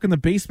be stuck in the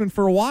basement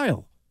for a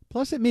while.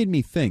 Plus, it made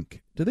me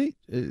think.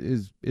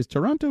 Is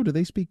Toronto? Do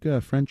they speak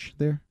French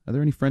there? Are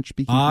there any French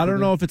speaking? I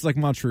don't know if it's like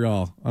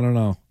Montreal. I don't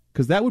know,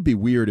 because that would be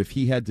weird if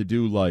he had to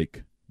do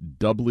like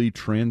doubly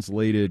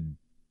translated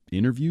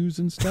interviews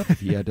and stuff.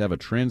 If he had to have a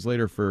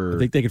translator for. I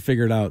think they could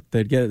figure it out.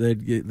 They'd get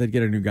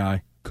a new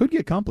guy. Could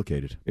get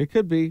complicated. It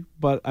could be,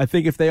 but I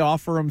think if they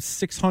offer him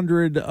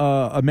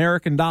 $600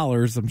 American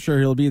dollars, I'm sure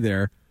he'll be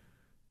there.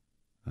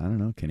 I don't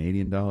know,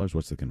 Canadian dollars.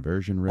 What's the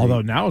conversion rate?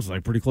 Although now it's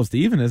like pretty close to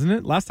even, isn't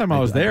it? Last time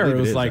I was there, it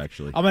was like,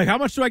 actually. I'm like, how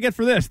much do I get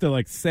for this? They're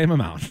like, same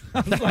amount.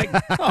 I was like,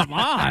 come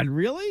on,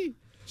 really?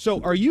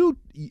 So are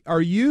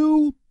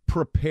you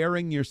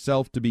preparing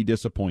yourself to be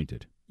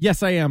disappointed?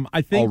 Yes, I am.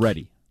 I think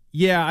already.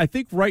 Yeah, I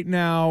think right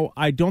now,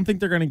 I don't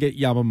think they're going to get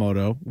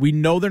Yamamoto. We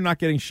know they're not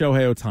getting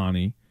Shohei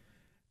Ohtani.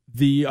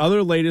 The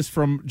other latest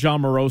from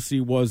John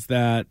Morosi was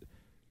that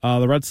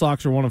the Red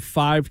Sox are one of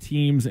 5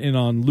 teams in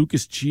on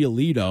Lucas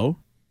Giolito.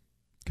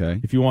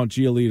 Okay. If you want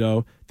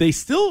Giolito.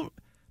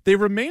 They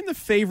remain the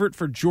favorite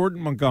for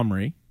Jordan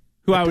Montgomery,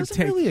 who I would take.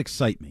 Doesn't really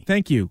excite me.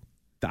 Thank you.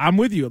 I'm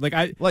with you.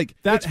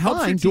 That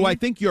helps fine. Do I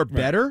think you're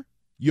better?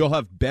 You'll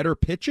have better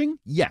pitching?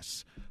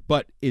 Yes.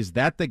 But is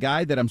that the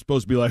guy that I'm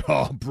supposed to be like,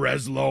 oh,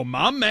 Breslow,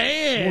 my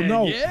man? Well,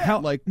 no.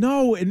 Yeah.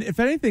 No, and if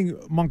anything,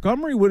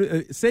 Montgomery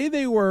would say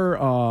they were,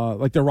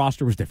 their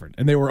roster was different,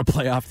 and they were a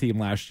playoff team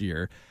last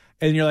year.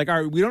 And you're like,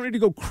 all right, we don't need to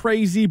go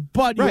crazy,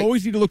 but you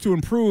always need to look to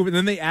improve. And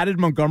then they added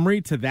Montgomery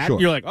to that. Sure.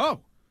 You're like,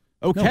 oh,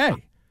 okay. No,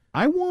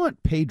 I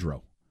want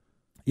Pedro.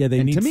 Yeah,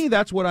 to me,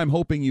 that's what I'm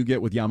hoping you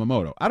get with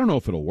Yamamoto. I don't know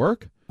if it'll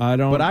work. I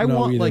don't. But I know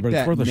want either, like but that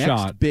it's worth a next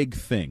shot. big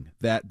thing,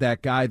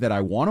 that guy that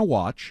I want to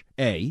watch.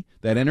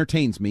 That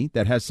entertains me,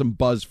 that has some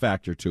buzz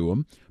factor to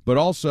him, but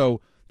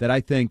also that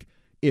I think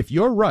if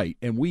you're right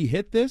and we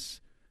hit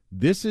this.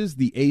 This is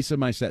the ace of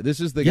my set. This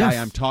is the guy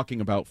I'm talking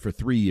about for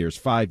 3 years,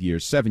 5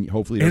 years, 7 years.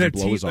 Hopefully he doesn't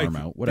blow his arm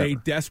out. Whatever. They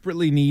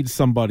desperately need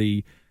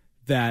somebody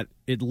that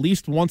at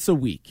least once a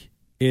week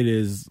it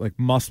is like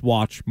must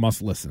watch,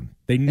 must listen.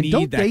 They need and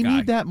don't that they guy.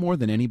 need that more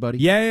than anybody?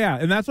 Yeah.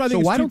 And that's why I think so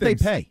it's why two don't things.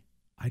 they pay?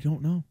 I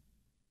don't know.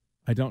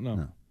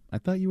 No. I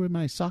thought you were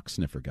my sock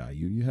sniffer guy.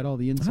 You had all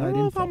the inside I don't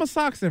know info. if I'm a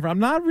sock sniffer. I'm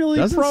not really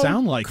Doesn't pro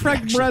sound like Craig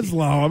it, actually.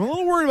 Breslow. I'm a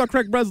little worried about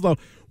Craig Breslow.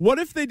 What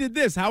if they did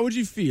this? How would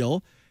you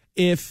feel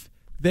if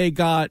they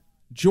got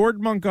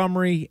Jordan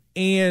Montgomery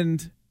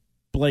and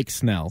Blake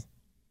Snell,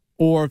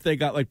 or if they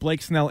got like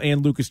Blake Snell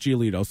and Lucas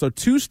Giolito? So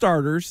 2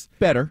 starters.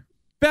 Better,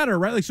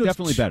 right? Like so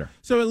definitely better.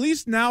 So at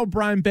least now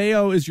Brian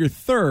Bayo is your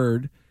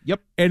third. Yep.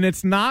 And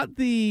it's not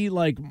the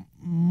like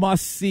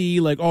must see,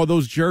 like, oh,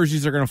 those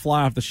jerseys are going to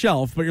fly off the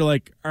shelf, but you're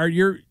like,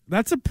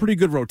 that's a pretty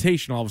good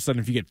rotation all of a sudden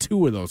if you get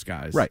 2 of those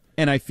guys. Right.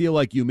 And I feel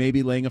like you may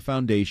be laying a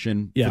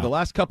foundation. Yeah. For the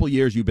last couple of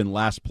years, you've been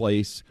last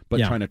place, but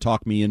trying to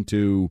talk me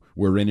into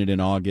we're in it in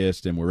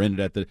August and we're in it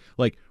at the –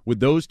 like with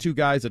those 2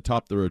 guys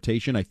atop the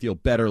rotation, I feel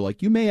better.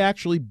 Like you may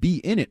actually be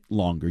in it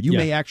longer. You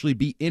may actually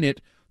be in it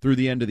through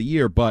the end of the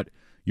year, but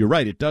you're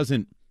right. It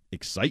doesn't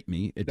excite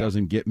me. It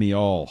doesn't get me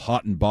all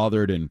hot and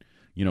bothered and –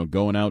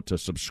 going out to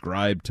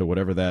subscribe to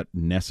whatever that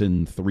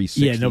Nesson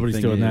 360 Yeah, nobody's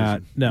thing doing is.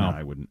 that. No,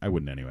 I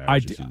wouldn't anyway. I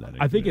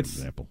think it's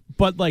example.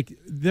 But like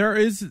there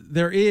is,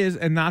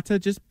 and not to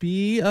just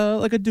be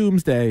like a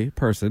doomsday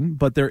person,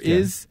 but there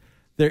is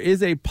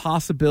a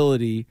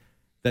possibility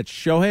that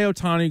Shohei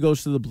Ohtani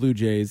goes to the Blue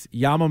Jays,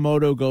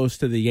 Yamamoto goes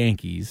to the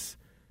Yankees,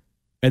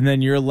 and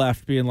then you're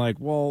left being like,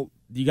 well,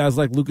 do you guys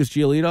like Lucas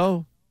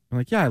Giolito? I'm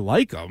like, yeah, I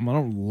like him. I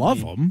don't love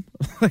him.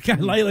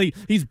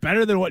 He's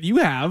better than what you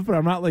have, but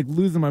I'm not like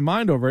losing my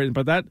mind over it.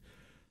 But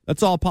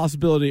that's all a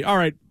possibility. All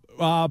right,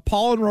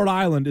 Paul in Rhode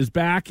Island is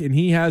back, and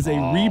he has a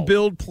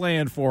rebuild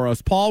plan for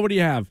us. Paul, what do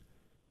you have?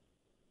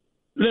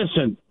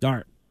 Listen. All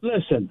right.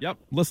 Listen. Yep,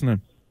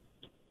 listening.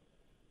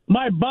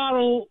 My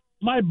bottle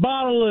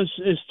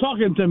is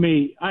talking to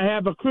me. I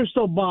have a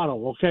crystal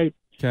bottle, okay?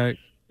 Okay.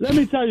 Let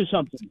me tell you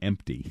something.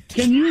 Empty.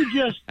 Can you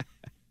just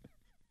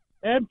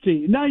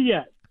empty? Not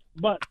yet,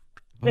 but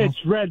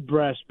it's red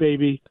breast,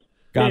 baby.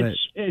 Got it.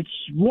 It's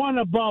one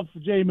above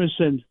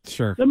Jameson.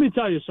 Sure. Let me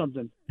tell you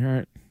something. All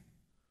right.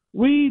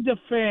 We, the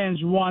fans,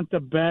 want the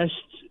best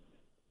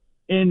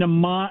in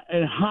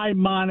a high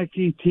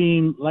monarchy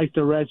team like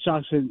the Red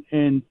Sox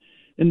and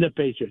the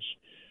Patriots.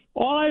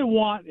 All I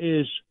want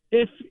is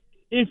if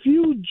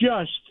you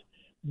just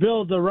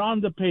build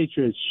around the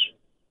Patriots,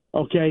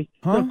 okay,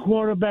 the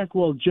quarterback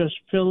will just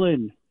fill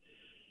in.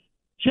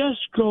 Just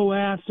go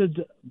after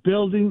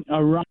building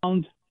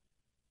around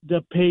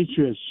the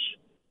Patriots,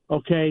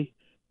 okay?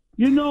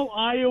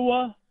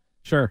 Iowa?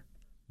 Sure.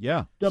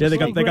 Yeah. They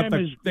got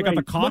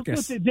the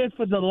caucus.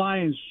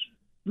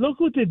 Look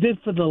what they did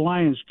for the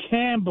Lions.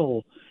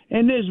 Campbell,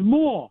 and there's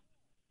more.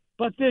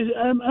 But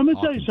I'm going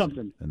to tell you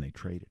something. And they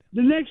traded.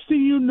 The next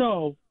thing you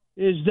know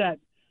is that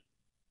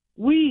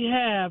we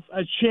have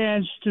a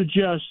chance to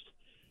just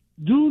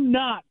do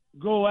not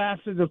go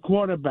after the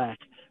quarterback.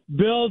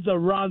 Build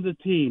around the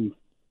team,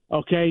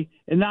 okay?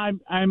 And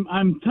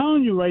I'm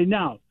telling you right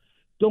now,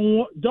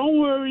 don't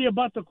worry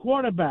about the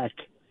quarterback.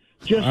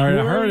 Just all right,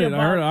 I heard it.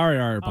 About, All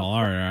right, Paul.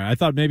 All right. I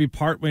thought maybe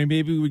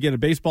we get a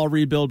baseball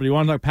rebuild, but you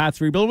want to talk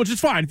Pats rebuild, which is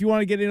fine. If you want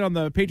to get in on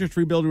the Patriots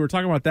rebuild, we were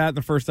talking about that in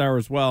the first hour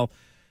as well.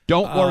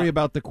 Don't worry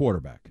about the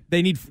quarterback.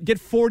 They get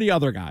 40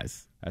 other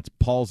guys. That's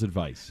Paul's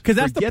advice. Because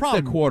that's the Forget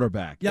problem. the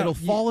quarterback. Yeah, it'll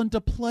fall into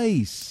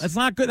place. That's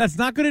not good. That's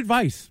not good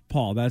advice,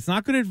 Paul. That's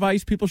not good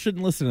advice. People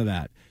shouldn't listen to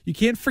that. You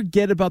can't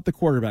forget about the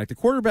quarterback. The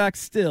quarterback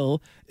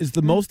still is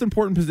the most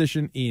important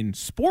position in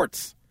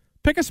sports.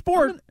 Pick a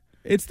sport.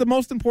 It's the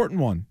most important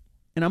one.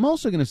 And I'm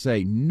also going to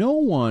say no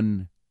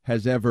one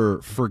has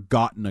ever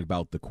forgotten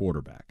about the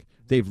quarterback.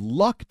 They've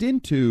lucked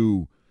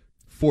into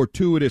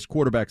fortuitous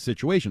quarterback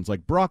situations.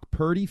 Like Brock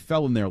Purdy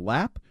fell in their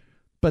lap,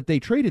 but they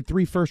traded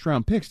 3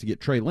 first-round picks to get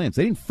Trey Lance.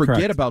 They didn't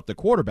forget about the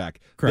quarterback.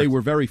 Correct. They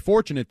were very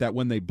fortunate that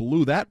when they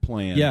blew that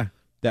plan,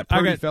 that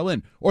Purdy fell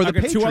in. Or the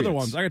Patriots. 2 other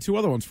ones. I got 2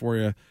 other ones for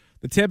you.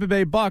 The Tampa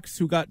Bay Bucks,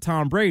 who got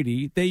Tom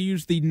Brady, they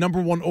used the number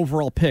 1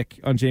 overall pick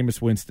on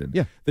Jameis Winston.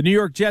 Yeah. The New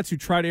York Jets, who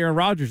tried Aaron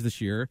Rodgers this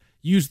year,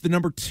 used the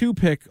number 2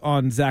 pick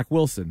on Zach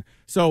Wilson.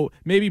 So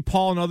maybe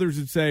Paul and others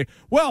would say,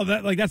 well,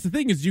 that's the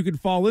thing is you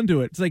could fall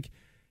into it. It's like,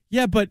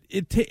 yeah, but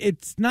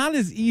it's not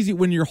as easy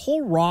when your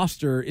whole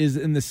roster is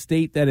in the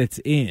state that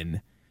it's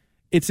in.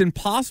 It's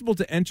impossible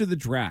to enter the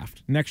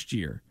draft next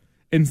year.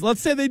 And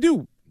let's say they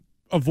do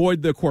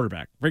avoid the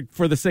quarterback, right,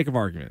 for the sake of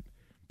argument.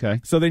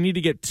 Okay. So they need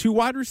to get 2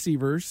 wide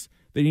receivers.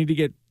 They need to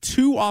get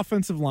 2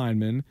 offensive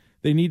linemen.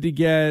 They need to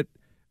get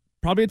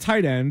probably a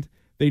tight end.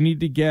 They need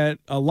to get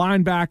a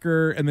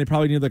linebacker, and they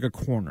probably need like a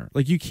corner.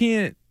 Like you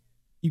can't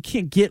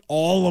get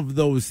all of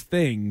those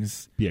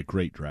things. Be a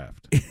great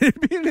draft. It'd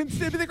be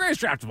the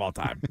greatest draft of all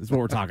time is what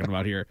we're talking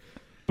about here.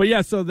 But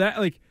yeah, so that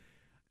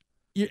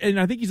and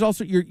I think he's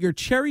also you're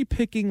cherry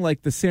picking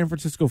like the San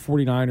Francisco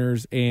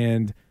 49ers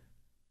and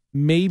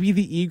maybe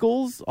the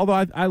Eagles.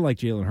 Although I like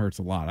Jalen Hurts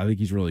a lot, I think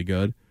he's really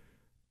good.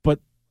 But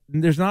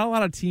there's not a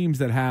lot of teams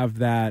that have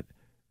that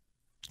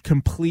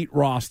complete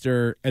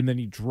roster and then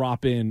you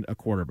drop in a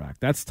quarterback.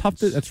 That's tough.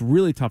 That's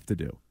really tough to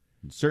do.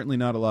 Certainly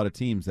not a lot of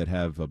teams that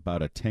have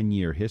about a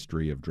 10-year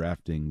history of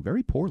drafting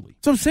very poorly.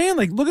 So I'm saying,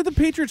 look at the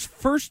Patriots'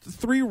 first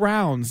 3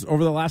 rounds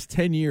over the last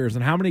 10 years,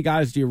 and how many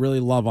guys do you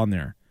really love on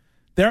there?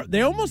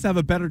 They almost have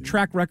a better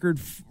track record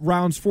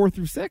rounds 4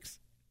 through 6.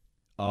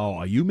 Oh,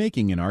 are you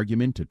making an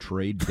argument to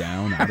trade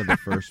down out of the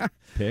first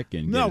pick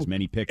and get as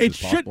many picks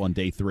as possible on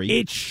day 3?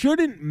 It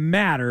shouldn't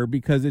matter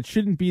because it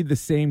shouldn't be the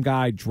same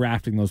guy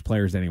drafting those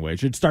players anyway. It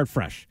should start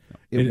fresh.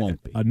 It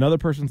won't be. Another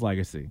person's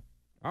legacy.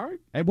 All right.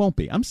 It won't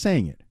be. I'm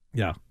saying it.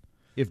 Yeah.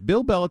 If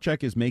Bill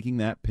Belichick is making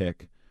that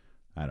pick,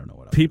 I don't know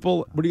what what are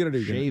you going to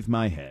do? Shave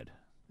my head.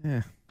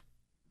 Yeah.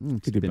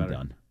 It's been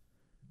done.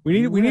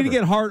 We need to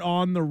get Hart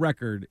on the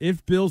record.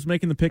 If Bill's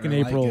making the pick in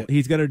April,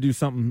 he's got to do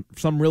some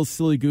real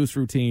silly goose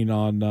routine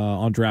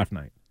on draft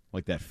night.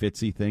 Like that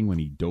Fitzy thing when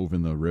he dove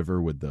in the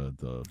river with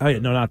the Oh yeah,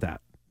 no, not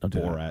that. Don't do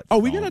that. Oh,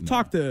 we got to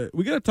talk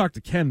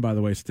to Ken, by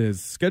the way, Stiz.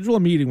 Schedule a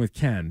meeting with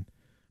Ken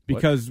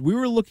because we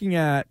were looking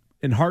at,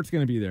 and Hart's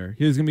going to be there.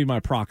 He's going to be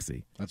my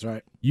proxy. That's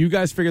right. You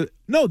guys figure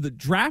the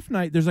draft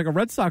night, there's like a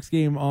Red Sox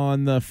game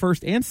on the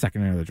first and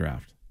second night of the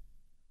draft.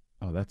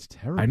 Oh, that's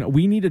terrible. I know.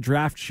 We need a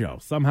draft show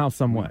somehow,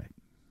 some way.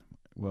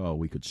 Well,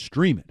 we could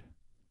stream it.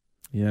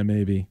 Yeah,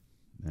 maybe.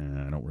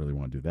 I don't really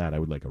want to do that. I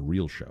would like a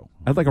real show.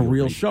 I'd like a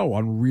real show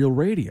on real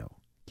radio.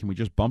 Can we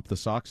just bump the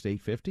Sox to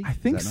 850? I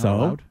think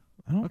so.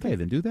 Okay,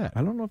 then do that.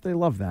 I don't know if they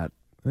love that.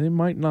 They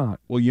might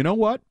not. Well, you know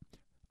what?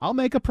 I'll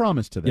make a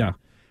promise to them. Yeah.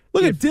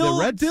 Look at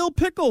Dill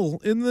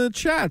Pickle in the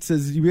chat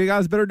says you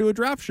guys better do a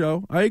draft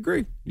show. I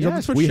agree.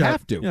 Yes, we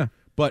have to. Yeah.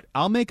 But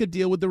I'll make a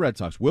deal with the Red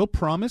Sox. We'll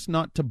promise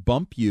not to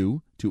bump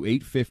you to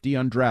 850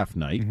 on draft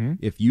night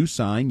if you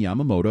sign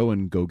Yamamoto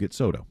and go get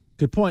Soto.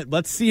 Good point.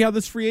 Let's see how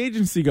this free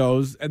agency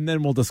goes, and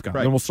then we'll discuss.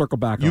 Right. Then we'll circle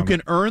back on it. You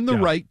can earn the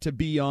right to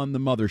be on the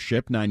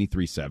mothership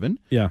 93.7.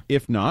 Yeah.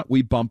 If not,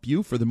 we bump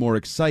you for the more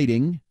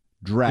exciting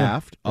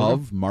draft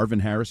of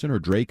Marvin Harrison or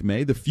Drake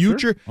May. The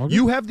future,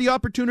 you have the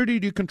opportunity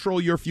to control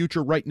your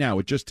future right now.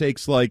 It just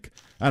takes $700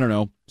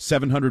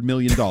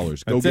 million.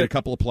 Go get a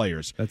couple of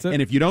players. That's it.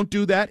 And if you don't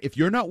do that, if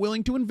you're not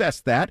willing to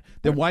invest that,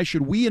 then why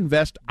should we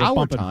invest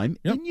our time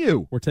in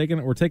you? We're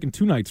taking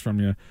 2 nights from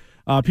you.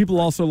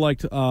 People also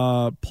liked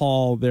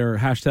Paul, their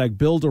hashtag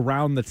build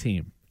around the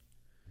team.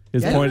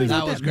 His point is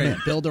that was great.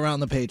 Build around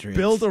the Patriots.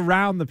 Build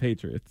around the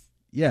Patriots.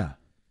 Yeah.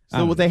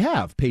 So what they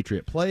have,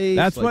 Patriot plays.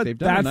 That's they've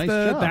done a nice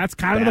job. That's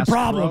kind of the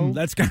problem.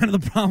 That's kind of the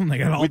problem. They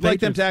got all. We'd like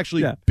them to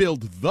actually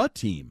build the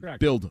team,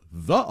 build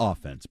the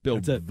offense,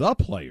 build the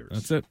players.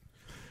 That's it.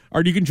 All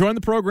right, you can join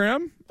the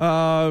program.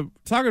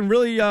 Talking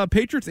really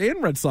Patriots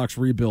and Red Sox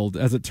rebuild,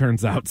 as it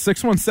turns out.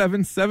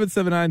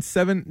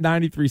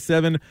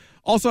 617-779-7937.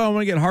 Also, I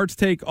want to get Hart's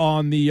take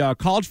on the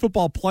college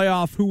football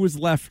playoff. Who was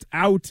left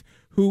out?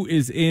 Who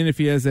is in? If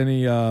he has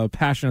any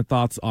passionate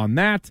thoughts on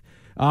that.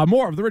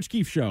 More of The Rich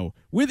Keefe Show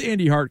with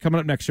Andy Hart coming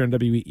up next year on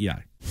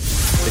WEEI.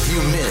 If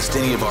you missed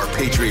any of our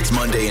Patriots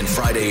Monday and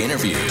Friday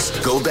interviews,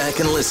 go back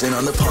and listen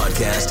on the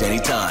podcast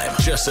anytime.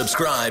 Just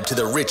subscribe to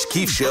The Rich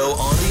Keefe Show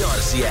on the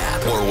Odyssey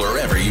app or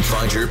wherever you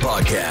find your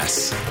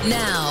podcasts.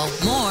 Now,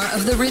 more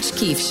of The Rich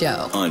Keefe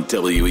Show on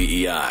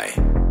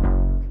WEEI.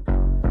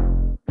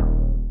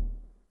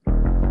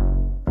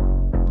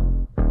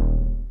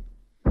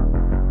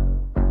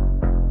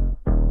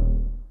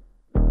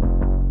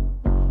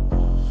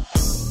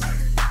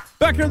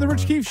 Back here on The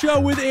Rich Keefe Show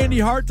with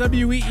Andy Hart,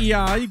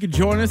 WEEI. You can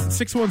join us at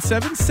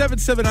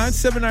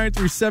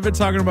 617-779-7937,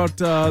 talking about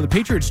the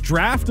Patriots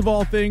draft of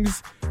all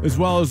things, as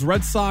well as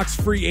Red Sox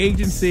free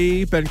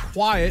agency. Been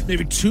quiet,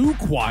 maybe too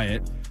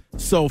quiet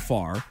so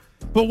far.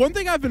 But one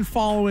thing I've been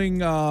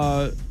following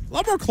a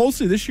lot more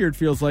closely this year, it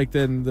feels like,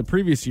 than the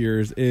previous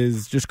years,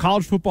 is just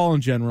college football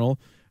in general.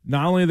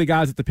 Not only the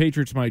guys that the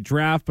Patriots might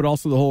draft, but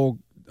also the whole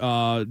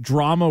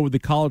drama with the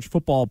college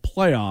football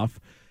playoff.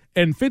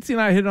 And Fitzy and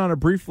I hit on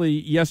it briefly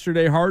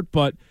yesterday, Hart,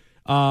 but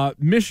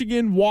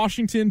Michigan,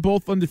 Washington,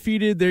 both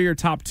undefeated. They're your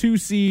top 2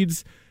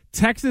 seeds.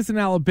 Texas and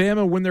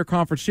Alabama win their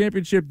conference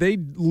championship. They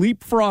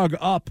leapfrog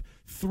up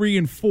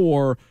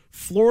 3-4.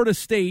 Florida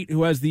State,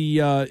 who has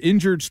the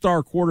injured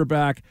star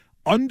quarterback,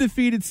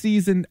 undefeated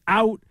season,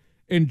 out.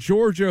 And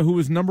Georgia, who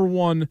was number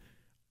 1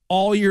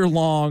 all year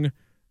long,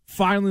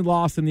 finally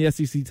lost in the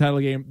SEC title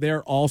game.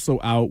 They're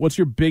also out. What's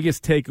your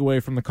biggest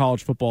takeaway from the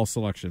college football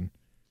selection?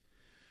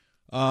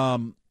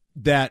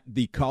 That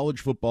the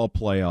college football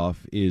playoff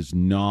is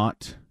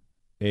not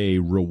a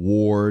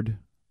reward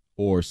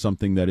or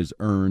something that is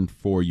earned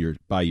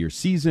by your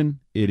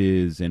season. It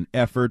is an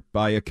effort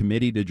by a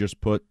committee to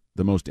just put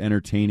the most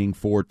entertaining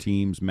 4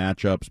 teams,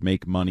 matchups,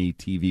 make money,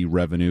 TV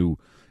revenue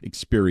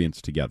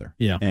experience together.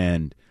 Yeah.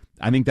 And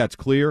I think that's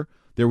clear.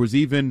 There was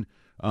even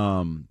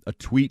a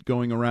tweet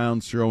going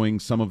around showing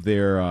some of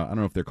their, I don't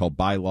know if they're called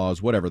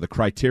bylaws, whatever, the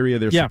criteria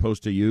they're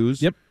supposed to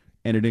use. Yep.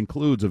 and it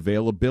includes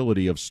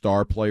availability of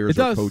star players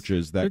or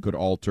coaches that could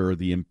alter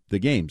the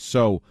game.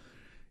 So,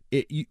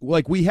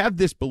 we have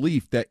this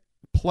belief that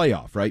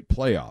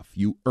playoff,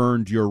 you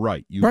earned your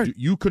right.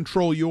 You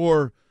control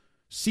your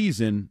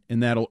season,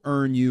 and that'll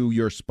earn you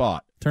your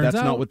spot. That's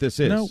not what this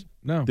is.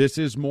 No. This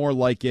is more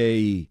like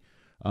a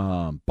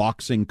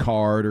boxing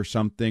card or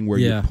something where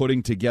you're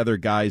putting together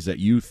guys that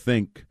you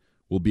think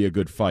will be a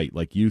good fight,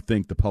 like you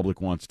think the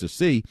public wants to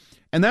see.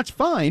 And that's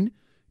fine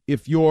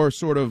if you're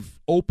sort of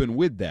open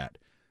with that.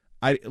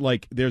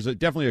 There's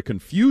definitely a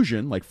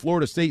confusion. Like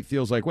Florida State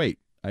feels like, wait,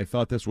 I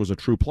thought this was a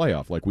true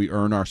playoff. Like we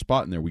earn our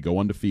spot in there. We go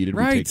undefeated.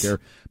 Right. We take care.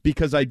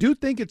 Because I do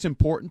think it's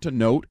important to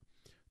note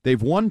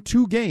they've won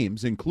 2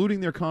 games, including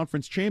their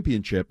conference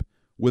championship,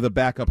 with a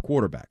backup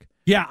quarterback.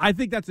 Yeah, I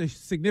think that's a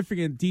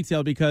significant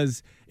detail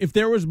because if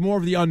there was more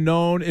of the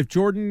unknown, if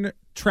Jordan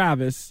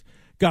Travis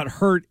got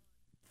hurt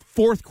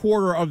fourth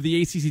quarter of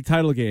the ACC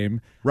title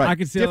game, I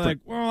could say I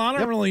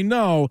don't really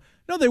know.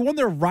 No, they won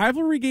their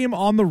rivalry game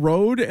on the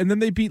road, and then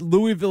they beat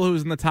Louisville, who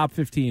was in the top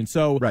 15.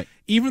 So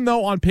even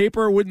though on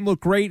paper it wouldn't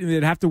look great and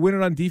they'd have to win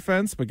it on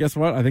defense, but guess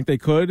what? I think they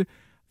could.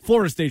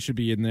 Florida State should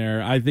be in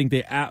there. I think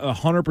they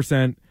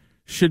 100%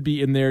 should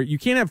be in there. You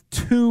can't have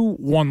 2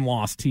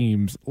 one-loss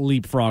teams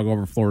leapfrog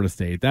over Florida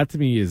State. That, to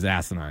me, is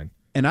asinine.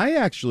 And I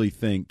actually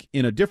think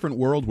in a different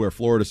world where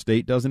Florida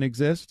State doesn't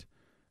exist,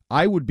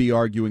 I would be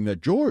arguing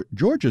that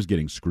Georgia's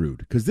getting screwed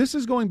because this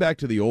is going back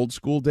to the old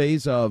school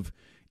days of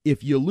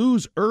if you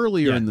lose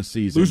earlier in the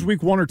season. Lose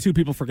week 1 or 2,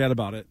 people forget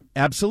about it.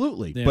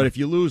 Absolutely. Yeah. But if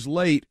you lose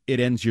late, it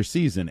ends your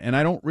season. And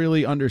I don't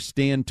really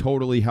understand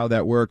totally how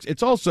that works.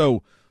 It's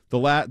also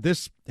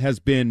this has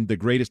been the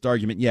greatest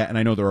argument yet, and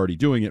I know they're already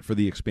doing it for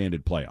the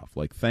expanded playoff.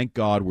 Like, thank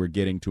God we're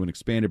getting to an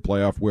expanded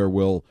playoff where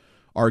we'll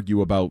argue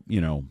about,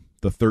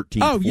 the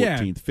 13th,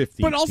 14th,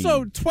 15th. But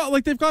also,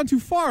 12, they've gone too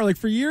far. Like,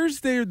 for years,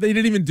 they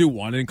didn't even do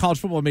one. And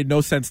college football made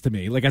no sense to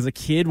me. Like, as a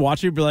kid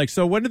watching it, be like,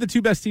 so when do the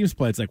 2 best teams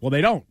play? It's like, well,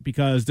 they don't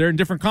because they're in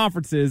different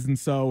conferences. And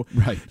so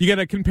you got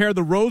to compare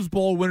the Rose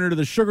Bowl winner to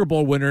the Sugar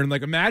Bowl winner. And,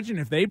 imagine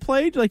if they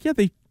played. Like, yeah,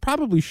 they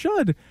probably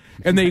should.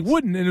 And they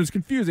wouldn't. And it was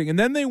confusing. And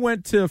then they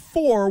went to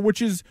 4,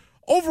 which is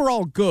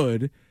overall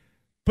good.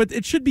 But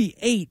it should be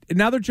 8. And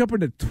now they're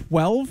jumping to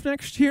 12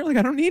 next year. Like,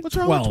 I don't need 12. What's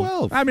wrong with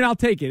 12? I mean, I'll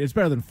take it. It's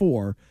better than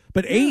 4.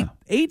 But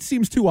 8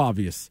 seems too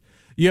obvious.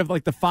 You have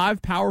the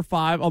 5 Power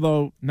 5,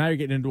 although now you're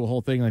getting into a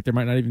whole thing there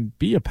might not even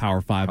be a Power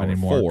 5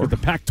 anymore. 4. The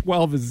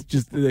Pac-12 is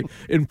just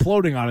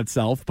imploding on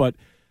itself. But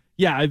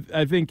yeah,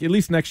 I think at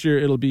least next year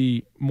it'll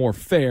be more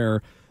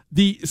fair.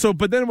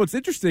 But then what's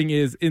interesting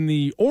is in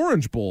the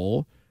Orange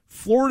Bowl,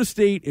 Florida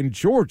State and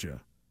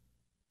Georgia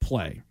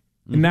play.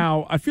 Mm-hmm.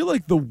 Now I feel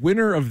like the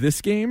winner of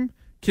this game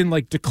can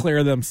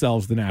declare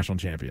themselves the national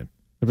champion.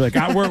 They'll be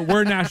like,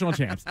 we're national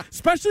champs.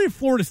 Especially if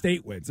Florida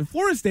State wins. If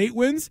Florida State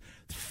wins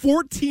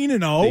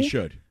 14-0, they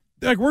should.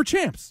 We're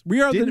champs.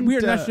 We are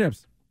national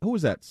champs. Who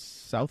was that?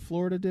 South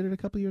Florida did it a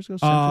couple years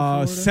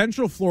ago?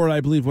 Central Florida,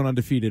 I believe, went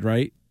undefeated,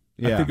 right?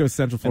 Yeah. I think it was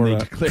Central Florida.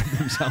 And they declared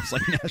themselves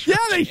national Yeah,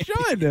 they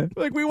should.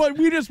 We won.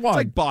 We just won. It's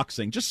like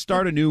boxing. Just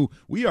start anew.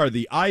 We are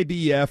the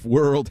IBF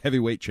World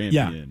Heavyweight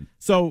Champion. Yeah.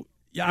 So,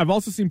 yeah, I've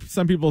also seen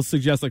some people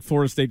suggest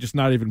Florida State just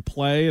not even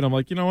play, and I'm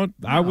like, you know what?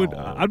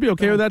 I'd be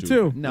okay with that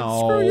too. No,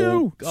 screw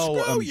you.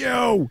 Screw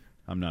you.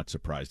 I'm not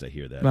surprised to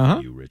hear that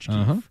from you, Rich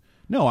Keefe.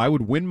 No, I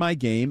would win my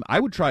game.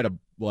 I would try to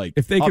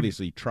if they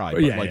obviously try,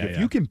 but if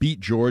you can beat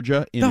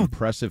Georgia in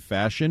impressive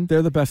fashion,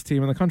 they're the best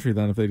team in the country.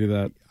 Then if they do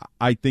that,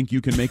 I think you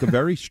can make a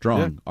very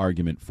strong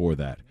argument for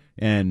that.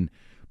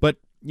 But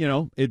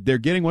they're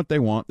getting what they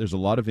want. There's a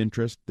lot of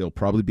interest. There'll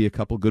probably be a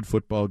couple good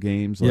football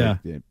games.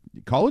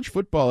 College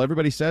football,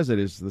 everybody says it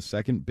is the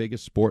second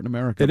biggest sport in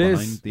America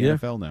behind the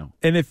NFL now.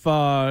 And if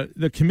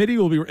the committee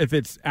if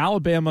it's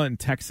Alabama and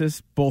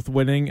Texas both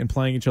winning and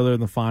playing each other in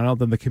the final,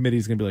 then the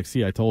committee's going to be like,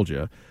 see, I told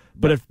you.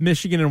 But if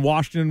Michigan and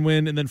Washington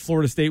win and then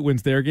Florida State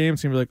wins their game,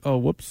 it's going to be like, oh,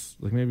 whoops.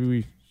 Maybe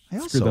we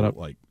screwed that up.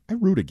 I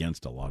root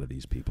against a lot of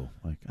these people.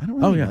 I don't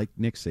really like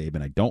Nick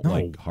Saban. I don't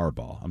like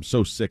Harbaugh. I'm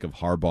so sick of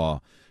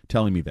Harbaugh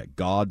telling me that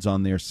God's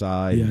on their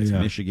side. It's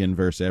Michigan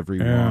versus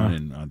everyone,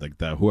 and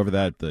whoever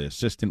the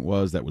assistant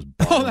was that was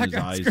bawling his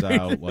eyes out.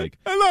 I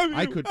love you.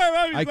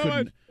 I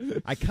love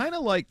you. I kind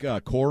of like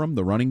Corum,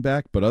 the running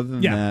back, but other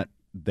than that,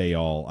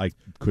 I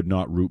could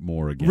not root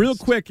more against. Real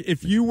quick,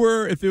 if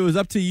it was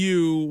up to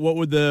you, what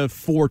would the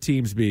 4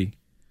 teams be?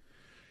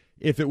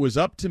 If it was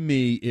up to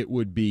me, it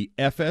would be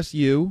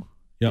FSU.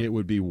 Yep. It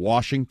would be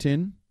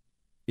Washington.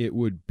 It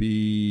would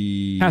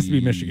be... Has to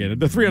be Michigan.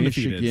 The 3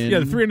 undefeateds. Yeah,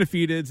 the 3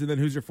 undefeateds, and then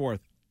who's your 4th?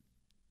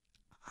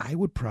 I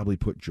would probably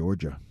put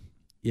Georgia.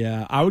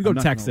 Yeah, I would go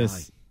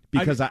Texas.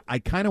 Because I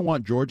kind of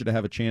want Georgia to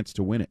have a chance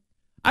to win it.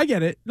 I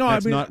get it. No,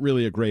 That's not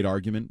really a great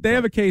argument. They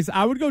have a case.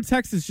 I would go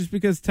Texas just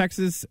because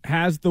Texas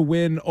has the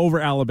win over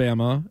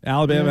Alabama.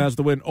 Alabama has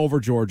the win over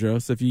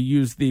Georgia. So if you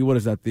use the, what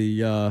is that,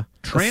 the...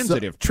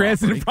 transitive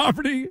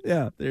property.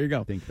 Yeah, there you go.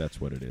 I think that's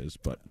what it is,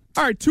 but...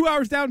 All right, 2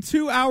 hours down,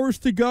 2 hours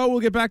to go. We'll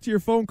get back to your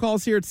phone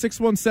calls here at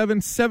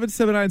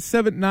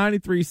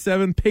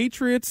 617-779-7937.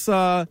 Patriots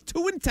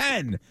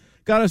 2-10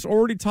 got us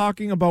already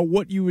talking about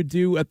what you would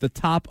do at the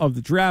top of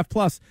the draft.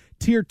 Plus,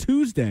 Tier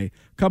Tuesday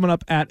coming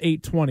up at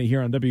 8:20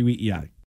 here on WEEI.